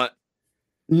 9 months.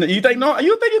 You think no?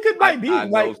 You think you could like be I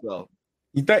like? so.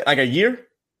 You think like a year?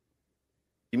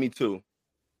 Give me 2.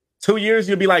 2 years,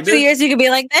 you'll be like this. 2 years, you could be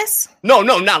like this. No,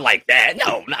 not like that.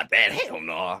 No, not that. Hell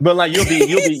no. But like you'll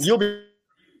be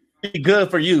good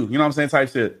for you. You know what I'm saying? Type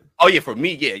shit. Oh yeah, for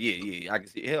me, yeah. I can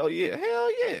see. Hell yeah.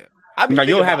 Like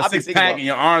you'll have a 6-pack in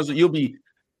your arms. You'll be.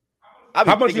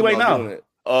 How much you weigh now?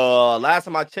 Last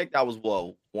time I checked, I was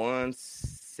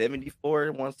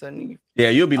 174, 170. Yeah,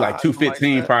 you'll be like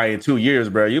 215 like probably in 2 years,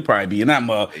 bro. You'll probably be in that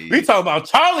mug. We talking about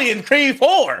Charlie and Creed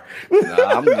 4. Nah,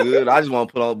 I'm good. I just want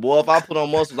to put on, boy. If I put on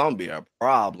muscles, I'm gonna be a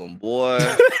problem, boy.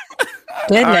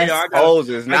 Goodness, O's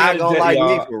is not gonna like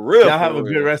me for real. Y'all have a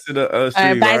good rest of the all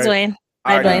right, bye, Dwayne.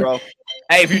 All right, bro.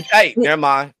 Hey, never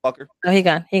mind, fucker. Oh, he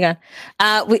gone.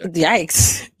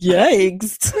 Yikes.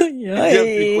 Just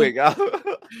quick.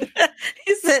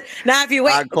 He said, "Now if you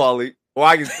wait." I call it. Well,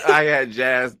 I had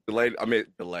Jazz relay the message.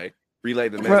 Relay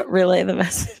the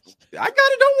message. I got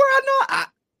it. Don't worry.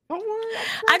 Don't worry.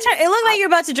 I tried. It looked like you're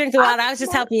about to drink the water. I was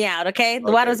just helping you out. Okay,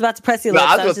 the water was about to press your lips.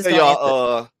 I was gonna tell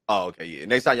y'all. Oh, okay. Yeah.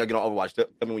 Next time y'all get on Overwatch, tell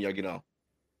me when y'all get on.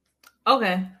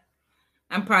 Okay.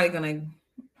 I'm probably gonna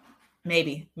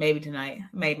maybe tonight.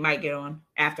 Might get on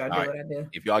after I do what I do.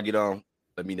 If y'all get on,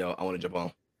 let me know. I want to jump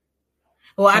on.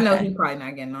 Well, I know he's probably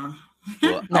not getting on.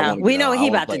 Well, no, we know what he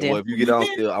about to do. Well, if you get on,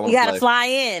 still, I want you got to fly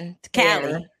in to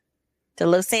Cali, to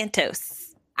Los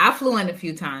Santos. I flew in a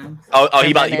few times. Oh,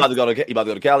 he about to go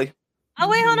to Cali. Oh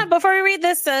wait, hold on. Before we read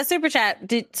this super chat,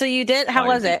 you did? How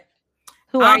was it?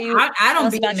 Who are you? I don't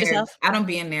be in there. Yourself? I don't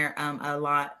be in there a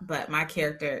lot, but my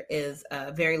character is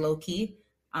very low key.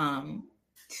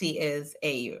 She is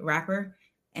a rapper,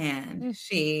 and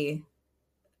she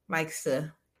likes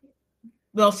to.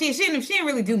 Well, she didn't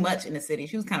really do much in the city.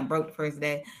 She was kind of broke the first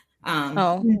day.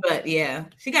 But yeah,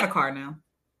 she got a car now.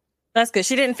 That's good.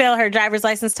 She didn't fail her driver's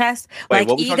license test like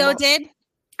Ego did.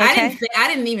 Okay. I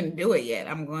didn't even do it yet.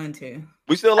 I'm going to.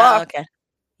 We still live? Okay.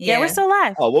 Yeah, we're still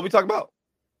live. Oh, what we talking about?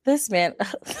 This man.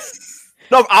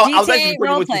 No, I was actually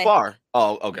pretty much too far.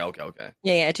 Oh, okay.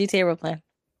 Yeah, GTA roleplay.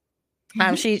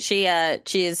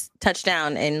 She is touched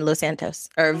down in Los Santos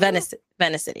or Venice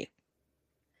City.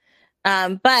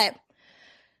 But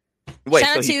wait,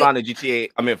 so he found the GTA.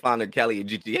 I mean, found the Cali in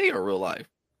GTA or real life?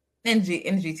 In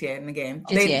GTA in the game.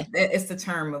 It's the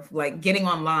term of like getting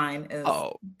online is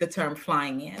the term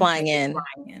flying in. Flying in.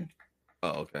 Oh,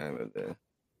 okay.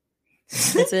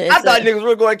 I thought niggas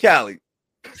were going to Cali.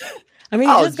 I mean,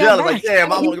 I was jealous. Like,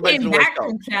 damn, I want to go back to the West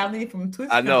from Cali from Twitch.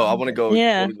 I know. I want to go.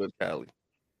 Yeah. I want to go to Cali.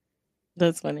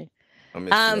 That's funny. I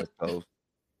miss the West Coast.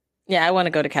 Yeah, I want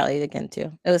to go to Cali again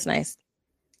too. It was nice.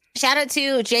 Shout out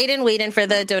to Jaden Whedon for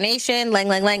the donation.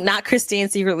 Lang, not Christine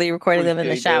secretly recording them in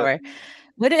the shower.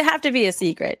 Would it have to be a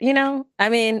secret? You know? I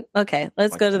mean, okay,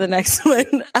 let's go to the next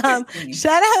one.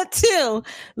 Shout out to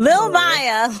Lil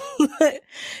Maya.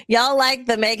 Y'all like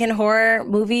the Megan horror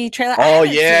movie trailer? Oh,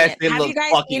 yeah. It looks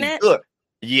fucking good.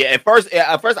 Yeah, at first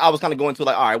I was kind of going to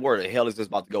like, all right, where the hell is this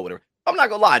about to go with her? I'm not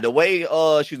gonna lie, the way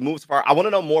she's moved so far, I want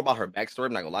to know more about her backstory.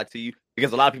 I'm not gonna lie to you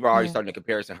because a lot of people are already starting to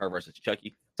comparison her versus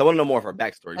Chucky. So I want to know more of her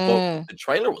backstory. But the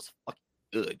trailer was fucking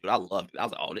good, dude. I loved it. I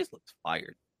was like, oh, this looks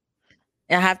fire.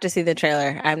 I have to see the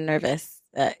trailer. I'm nervous.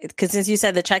 Because since you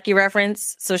said the Chucky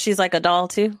reference, so she's like a doll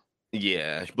too.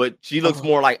 Yeah, but she looks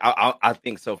more like I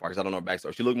think so far because I don't know her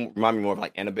backstory. She remind me more of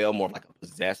like Annabelle, more of like a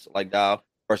possessed like doll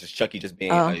versus Chucky just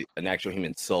being an actual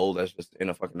human soul that's just in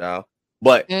a fucking doll.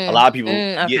 But a lot of people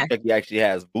get Chucky actually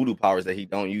has voodoo powers that he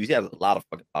don't use. He has a lot of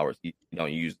fucking powers he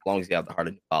don't use as long as he has the heart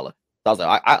of Nubala. So I was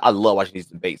like, I love watching these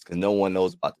debates because no one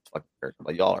knows about this fucking character.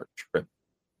 Like y'all are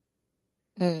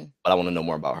tripping. But I want to know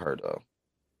more about her though.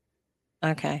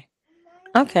 Okay.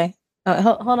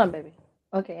 Hold on, baby.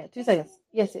 Okay, yeah, 2 seconds.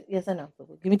 Yes, I know.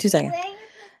 Give me 2 seconds.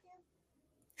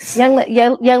 Young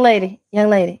lady,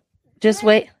 just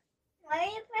wait. Why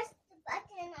do you press the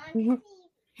button on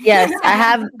Yes,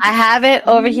 I have it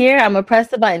over here. I'm gonna press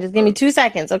the button. Just give me 2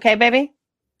 seconds, okay, baby?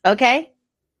 Okay.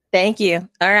 Thank you.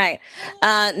 All right.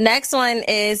 Next one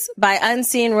is by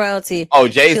Unseen Royalty. Oh,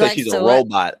 Jay said she's a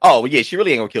robot. Oh, yeah, she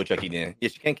really ain't gonna kill Chucky then. Yeah,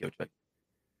 she can't kill Chucky.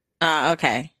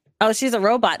 Okay. Oh, she's a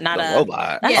robot, not a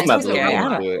robot. Yeah, she's a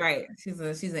robot. Right. She's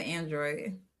an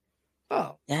android.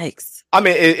 Oh, yikes! I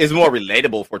mean, it's more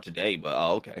relatable for today, but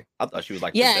okay. I thought she was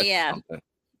like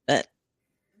But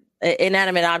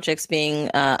inanimate objects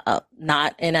being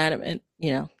not inanimate,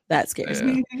 that scares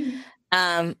me.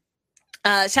 Shout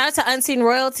out to Unseen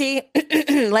Royalty.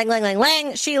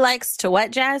 Lang. She likes to what,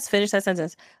 Jazz? Finish that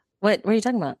sentence. What are you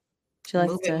talking about? She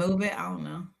likes move it. I don't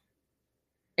know.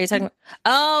 Are you talking about?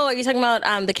 Oh, are you talking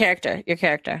about the character? Your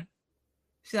character.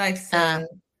 She likes to.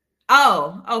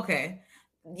 Oh, okay.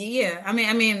 Yeah, I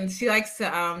mean, she likes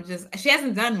to she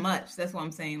hasn't done much. That's what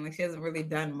I'm saying. Like she hasn't really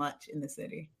done much in the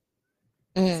city.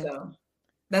 So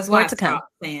that's why I stopped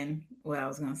saying what I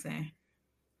was gonna say.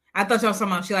 I thought y'all were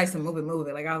talking about she likes to move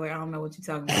it. Like I was like, I don't know what you're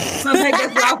talking about.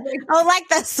 Oh, like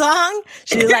the song?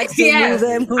 She likes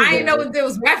to move it. I didn't know what it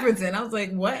was referencing. I was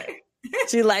like, what?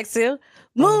 She likes to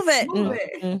move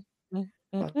it.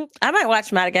 I might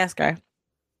watch Madagascar.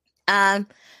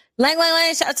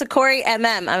 Lang, shout out to Corey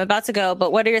MM. I'm about to go,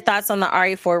 but what are your thoughts on the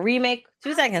RE4 remake?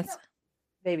 2 seconds,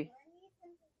 baby.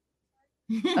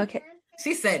 Okay.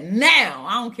 She said, now.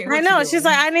 I don't care what I know. She's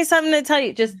like, I need something to tell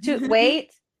you. Just wait.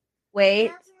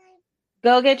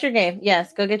 Go get your game.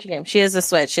 Yes, go get your game. She has a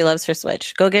Switch. She loves her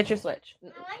Switch. Go get your Switch.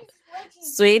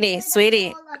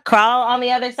 Sweetie. Crawl on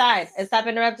the other side and stop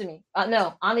interrupting me.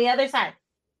 No, on the other side.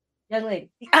 Young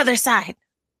lady. The other side.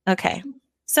 Okay.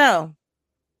 So,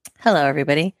 hello,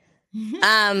 everybody.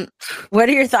 What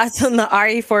are your thoughts on the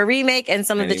RE4 remake and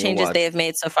some of the changes they have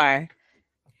made so far?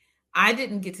 I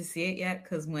didn't get to see it yet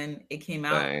because when it came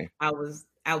out, I was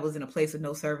in a place with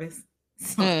no service,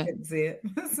 so I couldn't see it.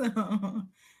 So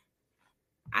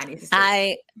I need to see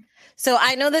it. So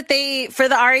I know that for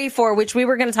the RE4, which we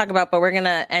were going to talk about, but we're going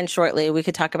to end shortly. We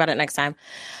could talk about it next time.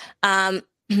 I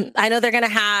know they're going to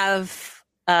have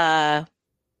the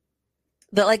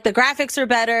graphics are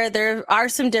better. There are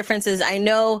some differences. I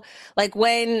know, like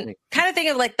when kind of think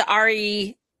of like the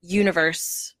RE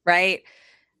universe, right?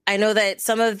 I know that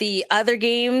some of the other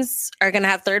games are going to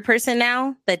have third person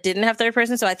now that didn't have third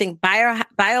person. So I think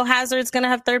Biohazard's going to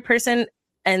have third person,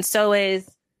 and so is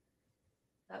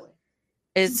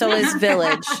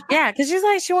Village. Yeah, because she's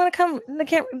like, she want to come.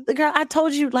 The girl, I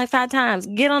told you like 5 times,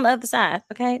 get on the other side,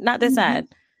 okay? Not this side.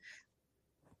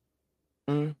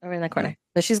 Over in the corner.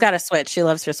 But she's got a Switch. She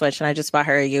loves her Switch, and I just bought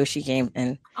her a Yoshi game,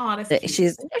 and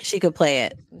she could play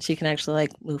it. She can actually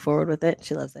like move forward with it.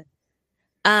 She loves it.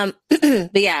 But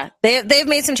yeah, they've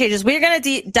made some changes. We're gonna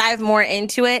dive more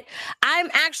into it.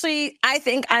 I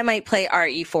think I might play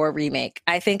RE4 remake.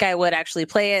 I think I would actually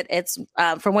play it. It's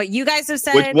from what you guys have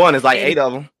said. Which one is like 8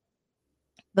 of them?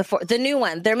 The new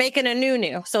one. They're making a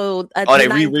new. So they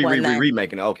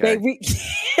remaking it. Okay.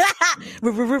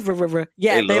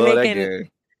 Yeah, they're making it.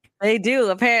 They do,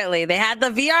 apparently. They had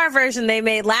the VR version they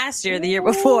made last year, the year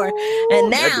before. And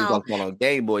now that's on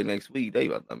Game Boy next week. They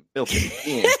about to milk it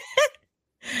again.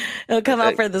 It'll come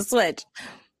out for the Switch.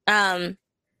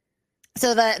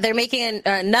 So they're making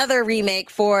another remake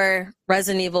for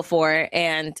Resident Evil 4,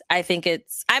 and I think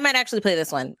I might actually play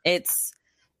this one. It's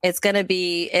gonna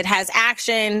be, it has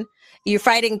action. You're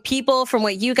fighting people from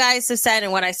what you guys have said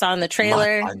and what I saw in the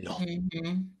trailer.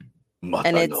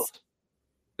 And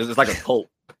it's like a cult.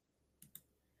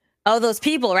 Oh, those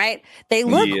people, right? They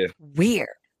look weird.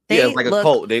 It's like a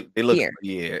cult. They look weird.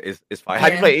 Yeah, it's fine.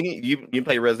 Have you played you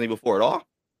play Resident Evil 4 at all?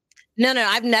 No,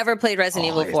 I've never played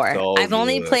Resident Evil 4. So I've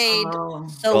only played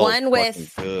the one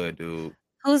with good, dude.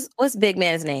 What's Big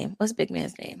Man's name?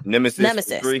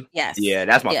 Nemesis. 3? Yes. Yeah,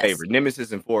 that's my favorite.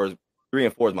 Nemesis and 3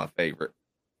 and 4 is my favorite.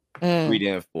 3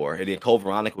 and 4. And then Code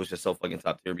Veronica was just so fucking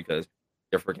top tier because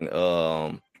they're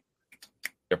freaking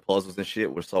their puzzles and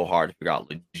shit were so hard to figure out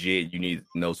legit. You need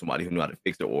to know somebody who knew how to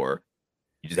fix it, or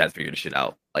you just have to figure the shit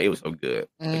out. Like, it was so good.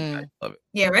 Mm. I love it.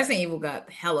 Yeah, Resident Evil got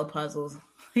hella puzzles.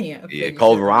 Yeah,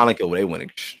 Code Veronica, where they went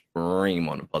extreme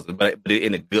on the puzzle, but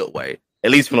in a good way.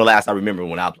 At least from the last I remember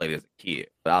when I played as a kid.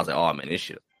 But I was like, oh man, this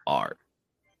shit is hard.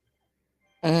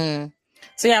 Mm.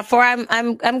 So yeah, 4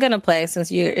 I'm gonna play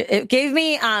since it gave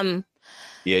me G2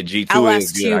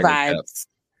 Outlast is 2 good. vibes.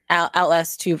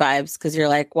 Outlast 2 vibes, because you're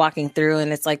like walking through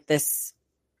and it's like this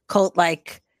cult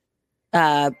like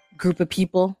group of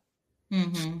people.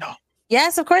 Mm-hmm.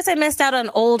 Yes, of course I missed out on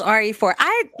old RE4.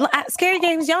 Scary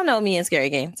games, y'all know me in scary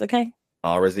games, okay?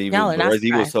 Oh, Resident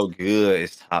Evil was so good.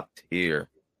 It's top tier.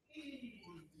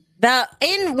 When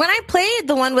I played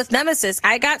the one with Nemesis,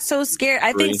 I got so scared.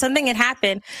 I think something had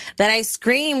happened that I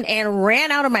screamed and ran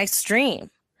out of my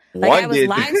stream. Like I was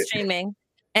live streaming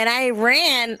and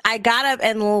I got up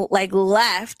and like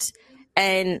left,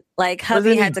 and like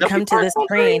hubby had to come to the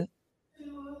screen.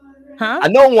 Huh? I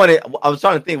know I was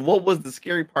trying to think, what was the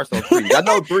scary parts on 3? I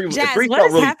know 3 Jazz, 3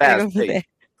 felt really fast.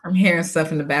 I'm hearing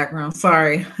stuff in the background.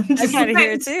 Sorry. I kind of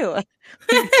hear it too.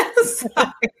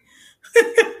 Sorry.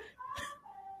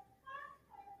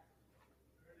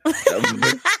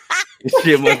 This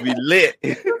shit must be lit.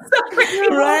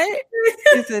 Right?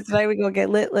 He said tonight we gonna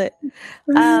get lit.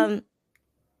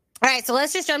 All right, so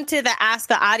let's just jump to the Ask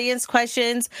the Audience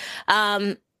questions.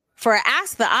 For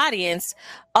Ask the Audience,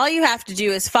 all you have to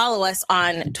do is follow us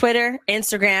on Twitter,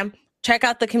 Instagram. Check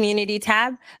out the community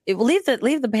tab. Leave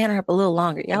the banner up a little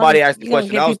longer. Somebody asked the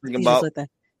question I was thinking about.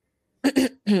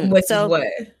 What?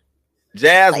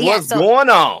 Jazz, what's going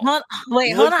on? Hold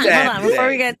on. Before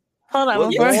we get,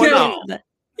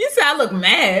 you said I look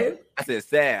mad. I said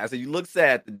sad. I said you look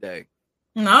sad today.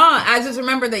 No, I just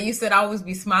remember that you said I always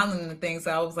be smiling and things.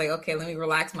 So I was like, okay, let me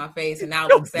relax my face, and now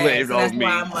it looks sad. So that's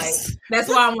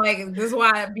why I'm like, this is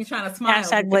why I be trying to smile.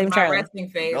 Blame my Charlie. resting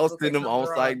face. Don't send them on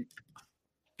site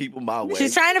people my way.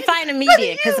 She's trying to find a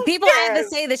median because people either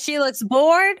say that she looks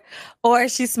bored or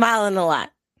she's smiling a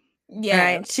lot.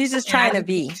 Yeah, right? She's just trying to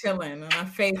be chilling, and my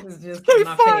face is just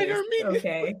my face.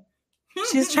 Okay,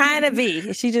 she's trying to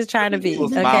be. She's just trying to be.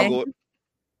 Okay.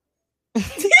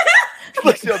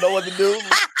 She don't know what to do.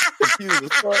 Confused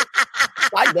as fuck.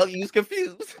 I know you was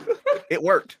confused. It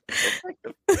worked.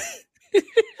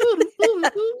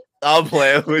 I'm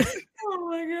playing with you. Oh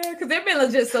my god! Because there've been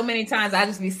legit so many times I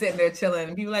just be sitting there chilling,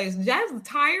 and people like, "Is Jazz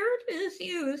tired? Is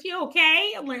she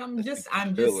okay?" I'm like, I'm just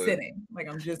sitting. Like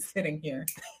I'm just sitting here.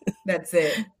 That's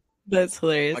it. That's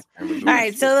hilarious. All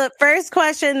right. So the first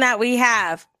question that we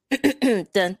have. Dun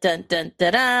dun dun dun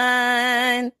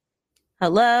dun.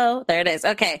 Hello, there it is.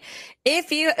 Okay,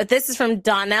 this is from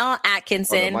Donnell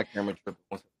Atkinson. My camera tripped.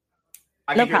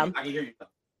 No problem. I can hear you.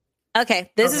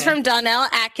 Okay, this is from Donnell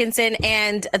Atkinson,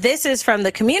 and this is from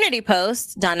the community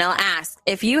post. Donnell asked,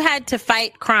 if you had to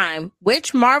fight crime,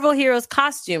 which Marvel hero's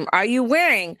costume are you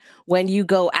wearing when you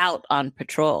go out on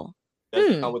patrol?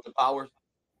 Does it come with the powers?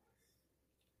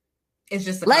 It's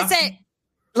just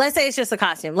Let's say it's just a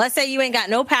costume. Let's say you ain't got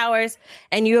no powers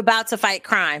and you about to fight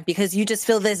crime because you just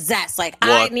feel this zest. Like,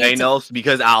 I need Thanos,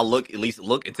 because I'll at least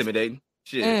look intimidating.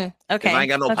 Shit. Okay. If I ain't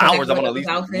got no powers, I'm gonna at least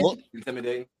look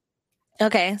intimidating.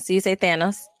 Okay, so you say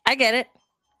Thanos. I get it.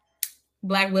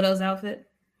 Black Widow's outfit.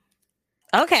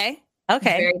 Okay. It's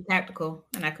very tactical,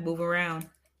 and I can move around.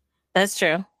 That's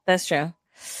true.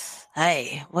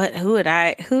 Hey, who would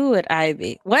I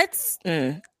be?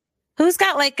 Who's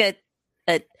got like a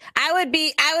I would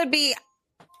be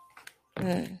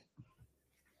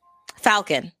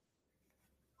Falcon.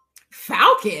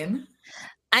 Falcon?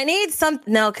 I need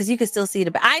because you can still see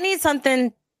I need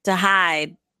something to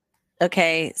hide.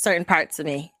 Okay, certain parts of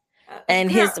me. And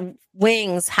his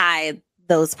wings hide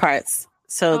those parts.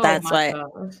 So that's why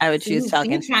I would choose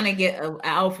Falcon. You're trying to get an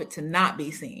outfit to not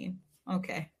be seen.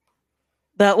 Okay.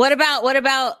 But what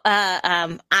about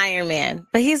Iron Man?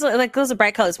 But he's like those are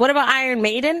bright colors. What about Iron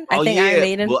Maiden? I think Iron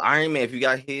Maiden. Well, Iron Man, if you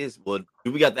got his, do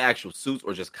we got the actual suits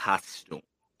or just costume?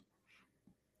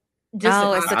 It's the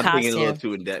costume. I'm thinking a little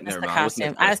too in depth. Never mind.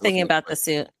 Costume. I was thinking about the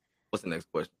suit. What's the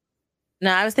next question?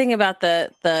 No, I was thinking about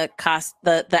the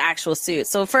actual suit.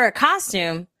 So for a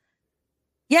costume,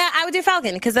 yeah, I would do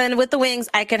Falcon because then with the wings,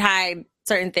 I could hide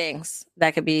certain things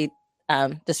that could be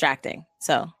distracting.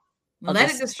 So.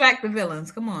 Let it distract the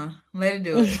villains. Come on, let it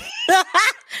do it.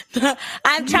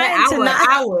 I'm trying to not.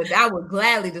 I would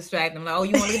gladly distract them. Like, oh,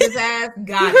 you want to look at his ass?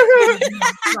 Got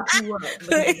it. Look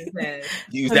at his ass.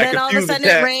 And then all of a sudden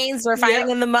it rains. We're fighting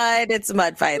in the mud. It's a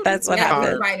mud fight. That's what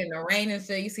happens. We're fighting in the rain and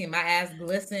shit. You see my ass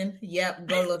glisten. Yep,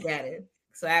 go look at it.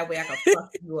 So that way I can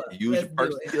fuck you up. Use your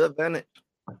personal advantage.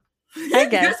 I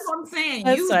guess. That's what I'm saying.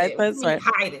 That's Use right. it. That's right.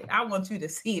 Hide it. I want you to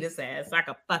see this ass. So I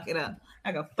can fuck it up.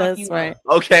 I can fuck That's you right. up.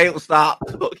 Okay, well, stop.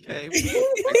 Okay. We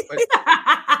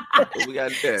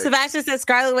got that. Sebastian says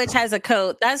Scarlet Witch has a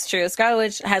coat. That's true. Scarlet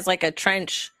Witch has like a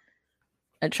trench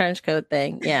coat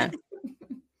thing. Yeah.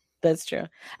 That's true.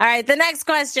 All right, the next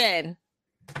question.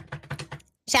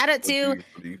 Shout out to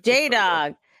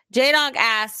J-Dog. J-Dog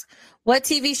asks, what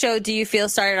TV show do you feel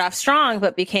started off strong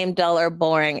but became dull or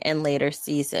boring in later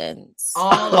seasons?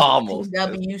 All the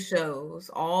CW shows.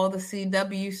 All the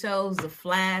CW shows, The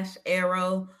Flash,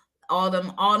 Arrow, all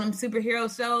them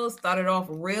superhero shows started off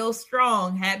real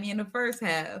strong, had me in the first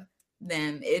half.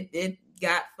 Then it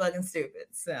got fucking stupid.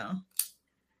 So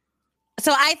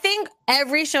I think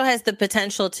every show has the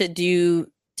potential to do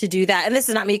that. And this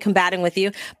is not me combating with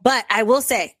you, but I will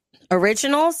say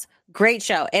Originals, great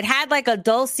show. It had like a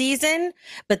dull season,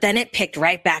 but then it picked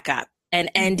right back up and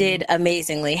ended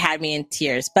amazingly, had me in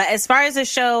tears. But as far as a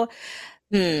show,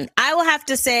 I will have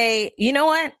to say, you know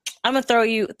what? I'm gonna throw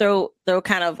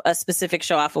kind of a specific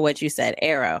show off of what you said.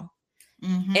 Arrow.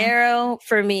 Arrow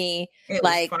for me, it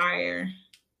like was fire.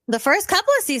 The first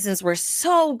couple of seasons were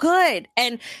so good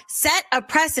and set a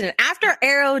precedent. After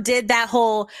Arrow did that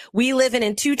whole we live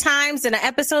in 2 times in an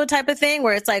episode type of thing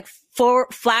where it's like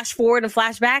flash forward and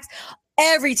flashbacks,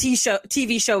 every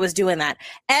TV show was doing that.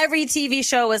 Every TV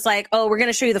show was like, oh, we're going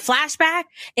to show you the flashback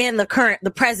and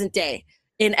the present day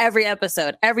in every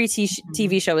episode. Every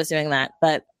TV show was doing that.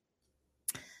 But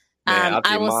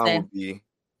I will say,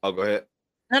 oh, go ahead.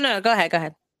 No, go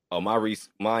ahead. Oh,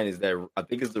 mine is that I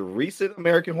think it's the recent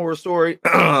American Horror Story,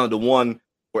 the one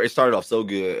where it started off so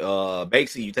good.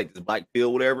 Basically, you take this black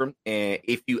pill, whatever, and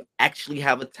if you actually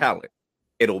have a talent,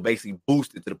 it'll basically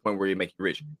boost it to the point where it make you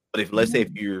rich. But let's say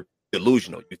if you're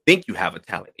delusional, you think you have a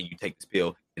talent, and you take this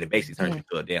pill, and it basically turns you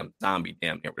into a damn zombie,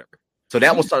 whatever. So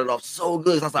that one started off so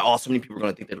good. So I was like, oh, so many people are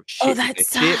gonna think that was shit. Oh, that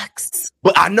sucks. Shit.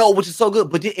 But I know, which is so good.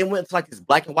 But then it went to like this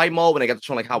black and white mode when they got to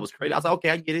show like how it was crazy. I was like, okay,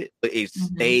 I get it. But it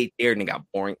stayed there and it got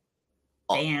boring.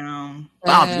 Damn.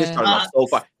 Wow, this started off so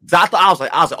far. So I was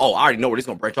like, oh, I already know where this is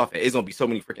gonna branch off at. It's gonna be so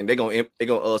many freaking. They're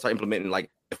gonna start implementing like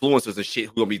influencers and shit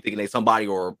who gonna be thinking they somebody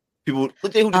or people who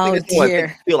think it's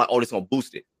one feel like, oh, this gonna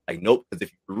boost it. Like, nope, because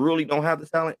if you really don't have the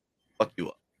talent, fuck you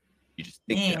up. You just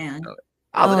think you have the talent.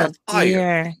 I was like, that's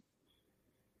fire.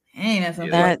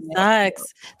 That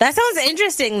sucks. That sounds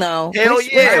interesting though. Hell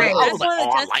yeah! That's one that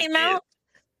just came out.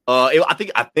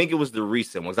 I think it was the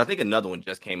recent ones. I think another one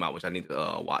just came out, which I need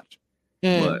to watch.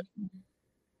 But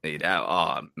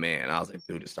oh man, I was like,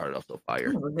 dude, it started off so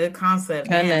fire. A good concept.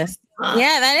 Goodness.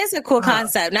 Yeah, that is a cool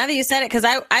concept. Now that you said it, because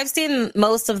I've seen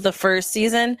most of the first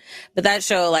season, but that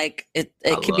show, like it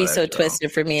could be so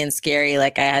twisted for me and scary.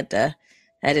 Like I had to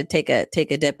take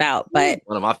a dip out. But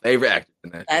one of my favorite actors in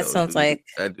that show, sounds dude. like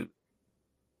that dude.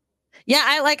 Yeah,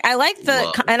 I like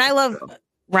and I love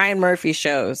Ryan Murphy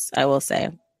shows, I will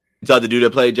say. You saw the dude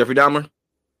that played Jeffrey Dahmer?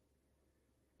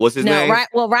 What's his name?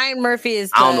 Ryan Murphy is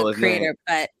the creator,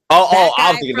 but I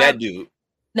was thinking that dude.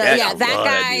 No, that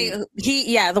guy.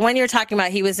 The one you're talking about.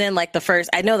 He was in like the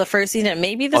first season,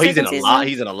 maybe the second season.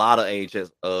 He's in a lot of AHS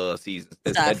seasons.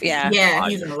 Stuff, yeah,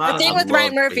 he's in a lot. The thing with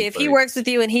Ryan Murphy, if he works with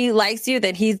you and he likes you,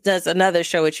 then he does another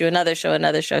show with you, another show.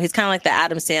 He's kind of like the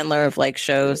Adam Sandler of like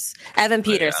shows. Evan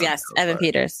Peters, yes, Evan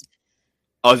Peters.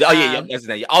 Oh yeah, that's his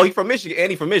name. Oh, he's from Michigan, and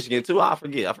he's from Michigan too. I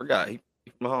forgot. He's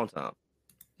from my hometown.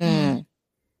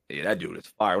 Yeah, that dude is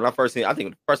fire. When I first seen, I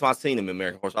think the first time I seen him in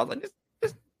American Horror, I was like,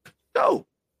 this dope.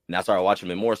 And I started watching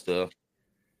him in more stuff.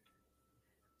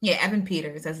 Yeah, Evan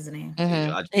Peters, that's his name.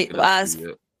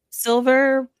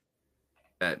 Silver.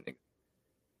 That nigga.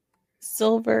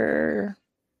 Silver.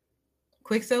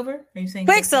 Quicksilver? Are you saying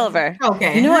Quicksilver?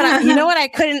 Okay. You know what I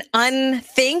couldn't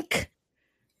unthink?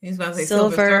 He's about to say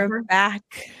Silverback.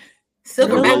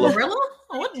 Silverback gorilla?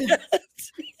 What the?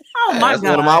 Oh my god!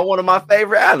 That's one of my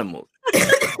favorite animals. So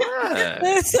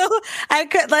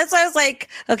that's why I was like,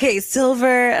 okay, silver,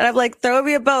 and I'm like, throw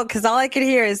me a boat because all I could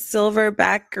hear is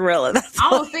silverback gorilla.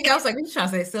 I was like, you trying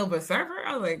to say Silver Surfer?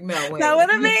 I was like, no, wait. That would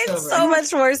have made so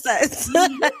much more sense.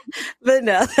 But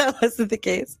no, that wasn't the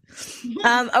case.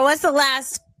 What's the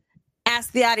last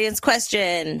Ask the Audience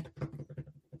question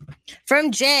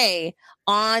from Jay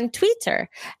on Twitter?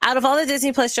 Out of all the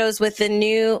Disney Plus shows with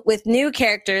new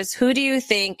characters, who do you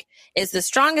think is the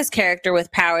strongest character with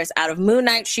powers out of Moon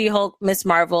Knight, She-Hulk, Miss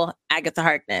Marvel, Agatha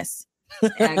Harkness?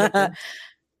 Agatha.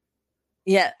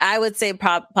 Yeah, I would say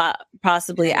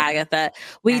possibly Agatha.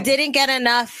 We didn't get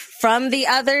enough from the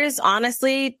others,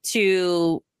 honestly,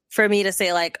 for me to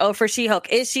say like, oh, for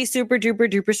She-Hulk, is she super duper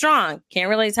duper strong? Can't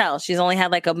really tell. She's only had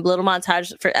like a little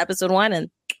montage for episode 1, and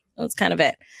that's kind of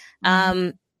it.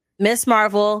 Miss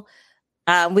Marvel.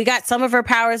 We got some of her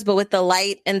powers, but with the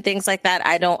light and things like that,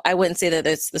 I wouldn't say that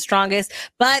it's the strongest.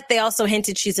 But they also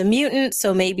hinted she's a mutant,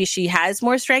 so maybe she has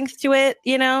more strength to it,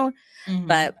 you know. Mm-hmm.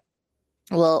 But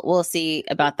we'll see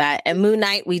about that. And Moon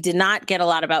Knight, we did not get a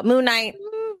lot about Moon Knight.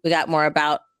 We got more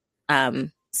about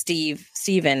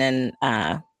Steven, and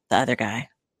the other guy.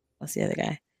 What's the other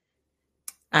guy?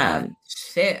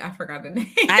 Shit, I forgot the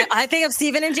name. I think of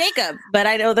Steven and Jacob, but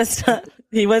I know that's not,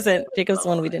 he wasn't. Jacob's the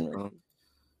one we didn't read.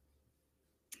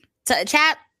 So,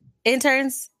 chat,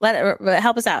 interns,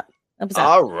 help us out.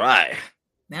 All right.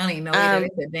 I don't even know either. They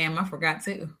said, damn, I forgot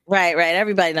too. Right.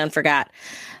 Everybody done forgot.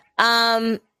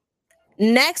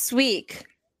 Next week,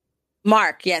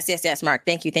 Mark. Yes, Mark.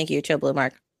 Thank you, Chill Blue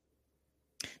Mark.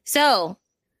 So,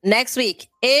 next week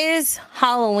is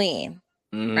Halloween,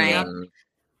 right?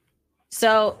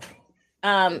 So,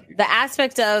 the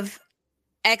aspect of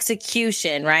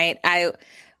execution, right? I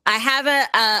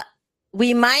have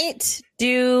we might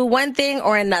do one thing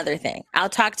or another thing. I'll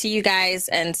talk to you guys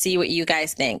and see what you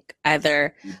guys think.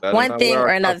 Either one thing or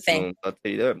another thing. I'll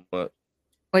tell you that much.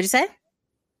 What'd you say?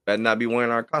 Better not be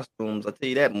wearing our costumes. I'll tell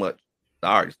you that much.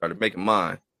 I already started making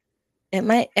mine. It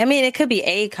might. I mean, it could be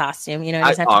a costume. You know,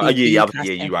 it doesn't have to be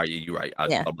you're right. I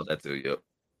thought about that too. Yep.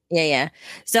 Yeah.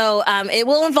 So, it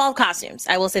will involve costumes.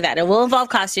 I will say that it will involve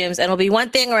costumes, and it'll be one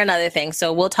thing or another thing.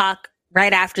 So we'll talk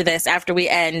right after this, after we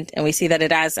end and we see that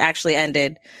it has actually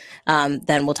ended.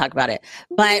 Then we'll talk about it.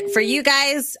 But for you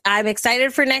guys, I'm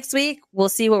excited for next week. We'll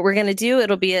see what we're going to do.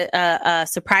 It'll be a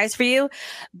surprise for you.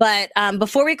 But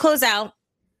before we close out,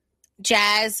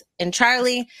 Jazz and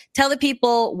Charlie, tell the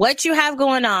people what you have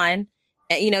going on.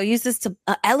 Use this to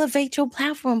elevate your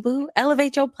platform, boo.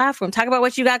 Elevate your platform. Talk about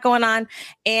what you got going on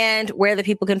and where the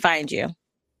people can find you.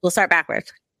 We'll start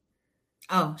backwards.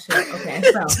 Oh, shit. Okay.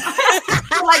 So,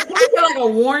 can we get like a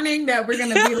warning that we're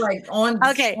going to be like on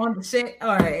the shit?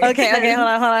 All right. Okay. Hold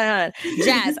on.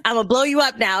 Jazz, I'm going to blow you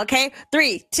up now. Okay.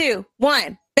 3, 2,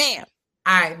 1, bam.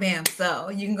 All right, bam. So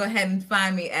you can go ahead and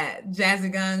find me at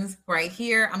Jazzy Guns right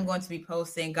here. I'm going to be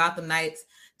posting Gotham Knights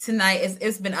tonight.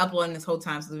 It's been uploading this whole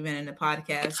time since we've been in the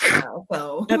podcast.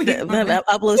 So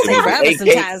uploading forever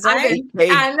sometimes, right?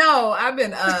 I know. I've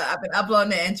been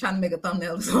uploading it and trying to make a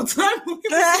thumbnail this whole time.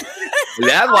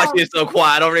 That's why she's so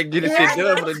quiet. I don't really get this shit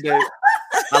done for the day.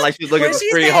 I like she's looking at the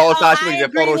screen the whole time. She looking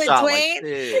at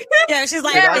Photoshop. Yeah, she's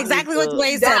like exactly what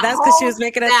Dwayne said. That's because she was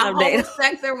making a thumbnail.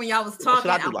 Sector when y'all was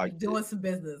talking, I was doing some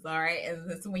business. All right,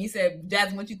 and so when you said,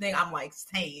 Jasmine, what you think? I'm like,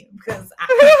 same, because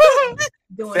I'm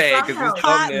doing something else.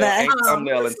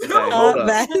 Thumbnail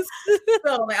today.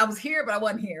 So like I was here, but I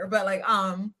wasn't here. But like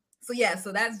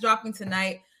so that's dropping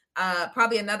tonight.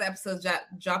 Probably another episode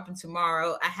dropping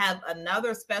tomorrow. I have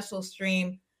another special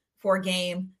stream for a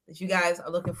game that you guys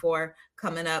are looking for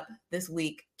coming up this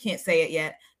week. Can't say it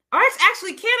yet. All right,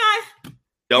 actually, can I?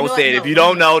 Don't say it. If you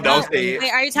don't know, don't say it.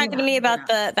 Wait, are you talking to me about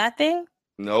that thing?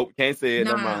 Nope, can't say it.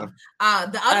 No.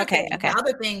 The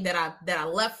other thing that I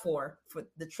left for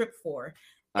the trip for.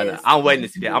 I'm waiting to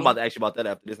see that. I'm about to ask you about that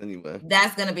after this anyway.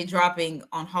 That's gonna be dropping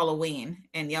on Halloween,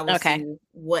 and y'all will see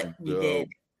what we did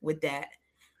with that.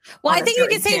 Well, I think you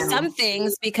can say some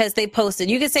things because they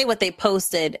posted. You can say what they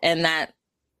posted and that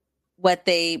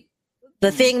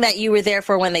the thing that you were there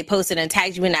for when they posted and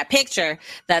tagged you in that picture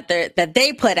that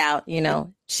they put out.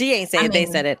 She ain't saying they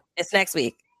said it. It's next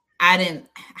week. I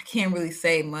can't really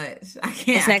say much. I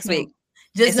can't. It's next week.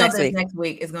 Just know that next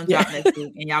week. It's gonna drop next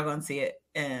week, and y'all gonna see it.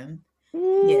 And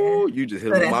you just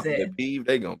hit them up with the peeve.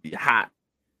 They gonna be hot.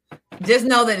 Just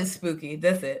know that it's spooky.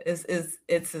 That's it.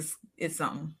 It's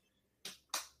something.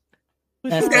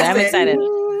 That's good.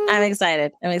 I'm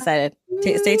excited.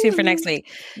 Stay tuned for next week.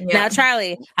 Yeah. Now,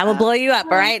 Charlie, I'm going to blow you up,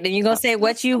 all right? Then you're going to say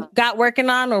what you got working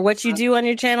on or what you do on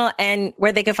your channel and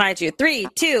where they can find you. 3,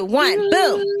 2, 1,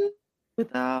 boom.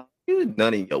 Without you,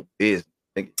 none of your business.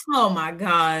 Oh, my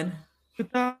God.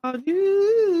 Without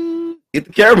you. Get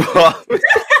the camera off.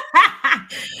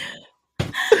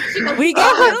 We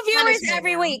get new viewers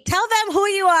every week. Tell them who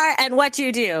you are and what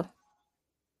you do.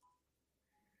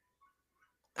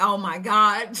 Oh, my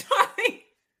God.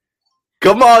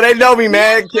 Come on, they know me,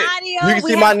 man. You can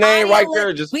see my name right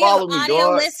there. Just follow me,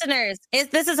 audio listeners.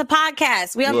 This is a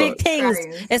podcast. We have big things.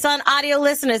 It's on audio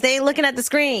listeners. They ain't looking at the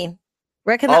screen.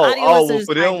 Where can the audio listeners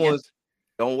for them ones,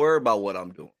 don't worry about what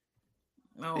I'm doing.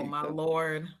 Oh, my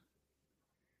Lord.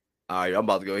 All right, I'm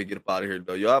about to go ahead and get up out of here,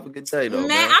 though. Y'all have a good day, though,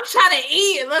 man. I'm trying to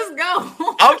eat. Let's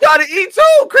go. I'm trying to eat,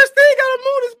 too. Christine got to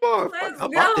move this month.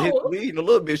 I'm about to hit the weed in a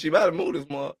little bit. She about to move this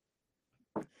month.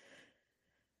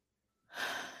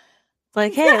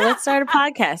 Like, hey, let's start a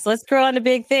podcast. Let's grow on to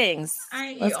big things.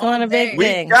 Let's go on to big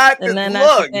things. We got this.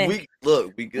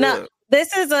 We good.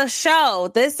 This is a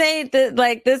show. This ain't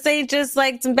just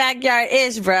like some backyard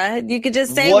ish, bruh. You could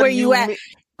just say What where do you at.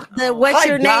 What's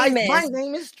your guys, name is? My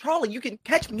name is Charlie. You can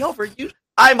catch me over.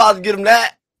 I'm about to get him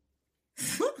that.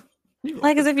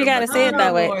 Like as if you gotta say it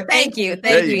that way. Thank you,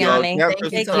 Yanni. Camp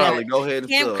Crystal Charlie. Go ahead.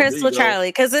 Camp Crystal Charlie,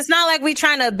 because it's not like we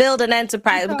trying to build an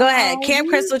enterprise. Go ahead, Camp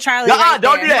Crystal Charlie.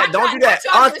 Don't do that. Don't do that.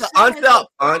 Unsub.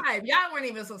 Y'all weren't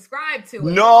even subscribed to it.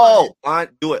 No,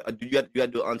 do it. You got to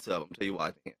do it unsub. I'm tell you why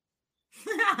I can't.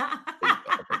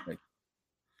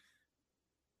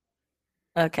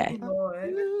 Okay.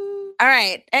 All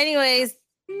right. Anyways,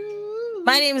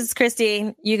 my name is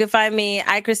Christine. You can find me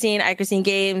iChristine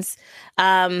Games.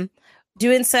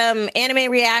 Doing some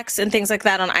anime reacts and things like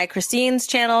that on iChristine's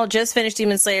channel. Just finished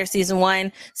Demon Slayer season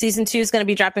 1. Season 2 is going to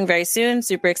be dropping very soon.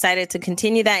 Super excited to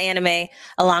continue that anime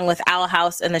along with Owl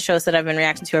House and the shows that I've been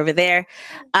reacting to over there.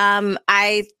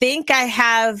 I think I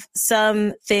have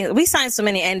some things. We signed so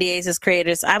many NDAs as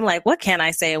creators. I'm like, what can I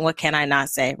say and what can I not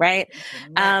say? Right.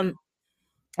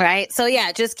 Right. So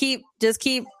yeah, just keep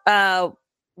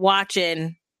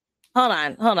watching. Hold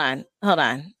on.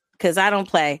 Cause I don't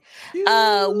play.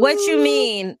 What you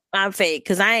mean I'm fake?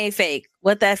 Cause I ain't fake.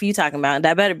 What the F you talking about?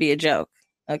 That better be a joke.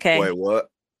 Okay. Wait,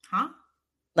 what? Huh?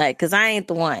 Like, cause I ain't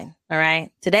the one. All right.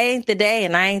 Today ain't the day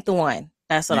and I ain't the one.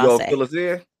 That's what I'll say. Fill us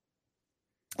in?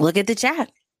 Look at the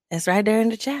chat. It's right there in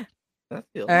the chat. All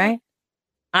right.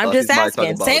 I'm just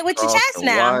asking. Say it with your chest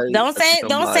now. Don't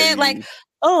say it like,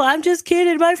 oh, I'm just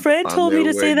kidding. My friend told me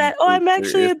to say that. Oh, I'm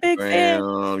actually a big fan.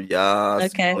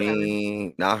 Okay.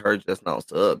 Queen. Not her just now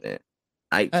subbing.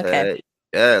 Okay.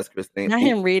 Yes, Christine. Not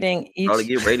him reading each. Probably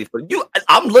get ready for you.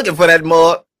 I'm looking for that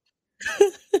mug.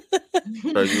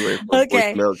 So you ready for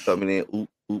okay. Coming in.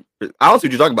 I don't see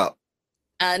what you're talking about.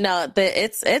 No,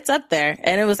 it's up there,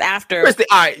 and it was after. Christine,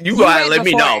 all right, you go ahead and let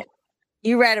me know.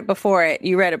 You read it before it.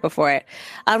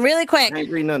 Really quick. I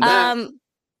ain't reading none of that.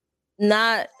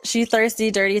 Not she thirsty,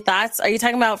 dirty thoughts. Are you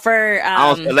talking about for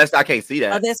unless I can't see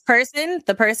that? Oh, this person,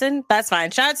 the person. That's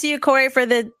fine. Shout out to you, Corey, for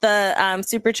the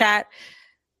super chat.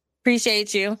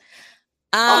 Appreciate you.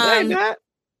 That ain't that.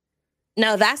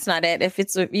 No, that's not it. If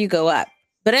you go up.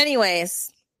 But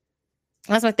anyways,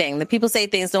 that's my thing. The people say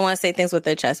things, don't want to say things with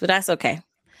their chest, but that's okay.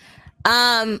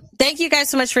 Thank you guys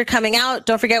so much for coming out.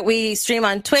 Don't forget we stream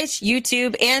on Twitch,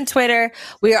 YouTube, and Twitter.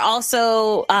 We are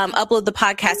also upload the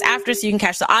podcast after, so you can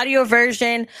catch the audio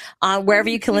version wherever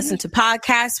you can listen to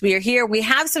podcasts. We are here. We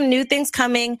have some new things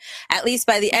coming, at least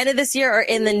by the end of this year or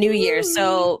in the new year.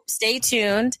 So stay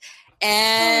tuned.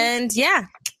 And yeah,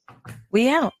 we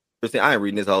out. I ain't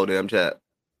reading this whole damn chat.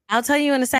 I'll tell you in a second.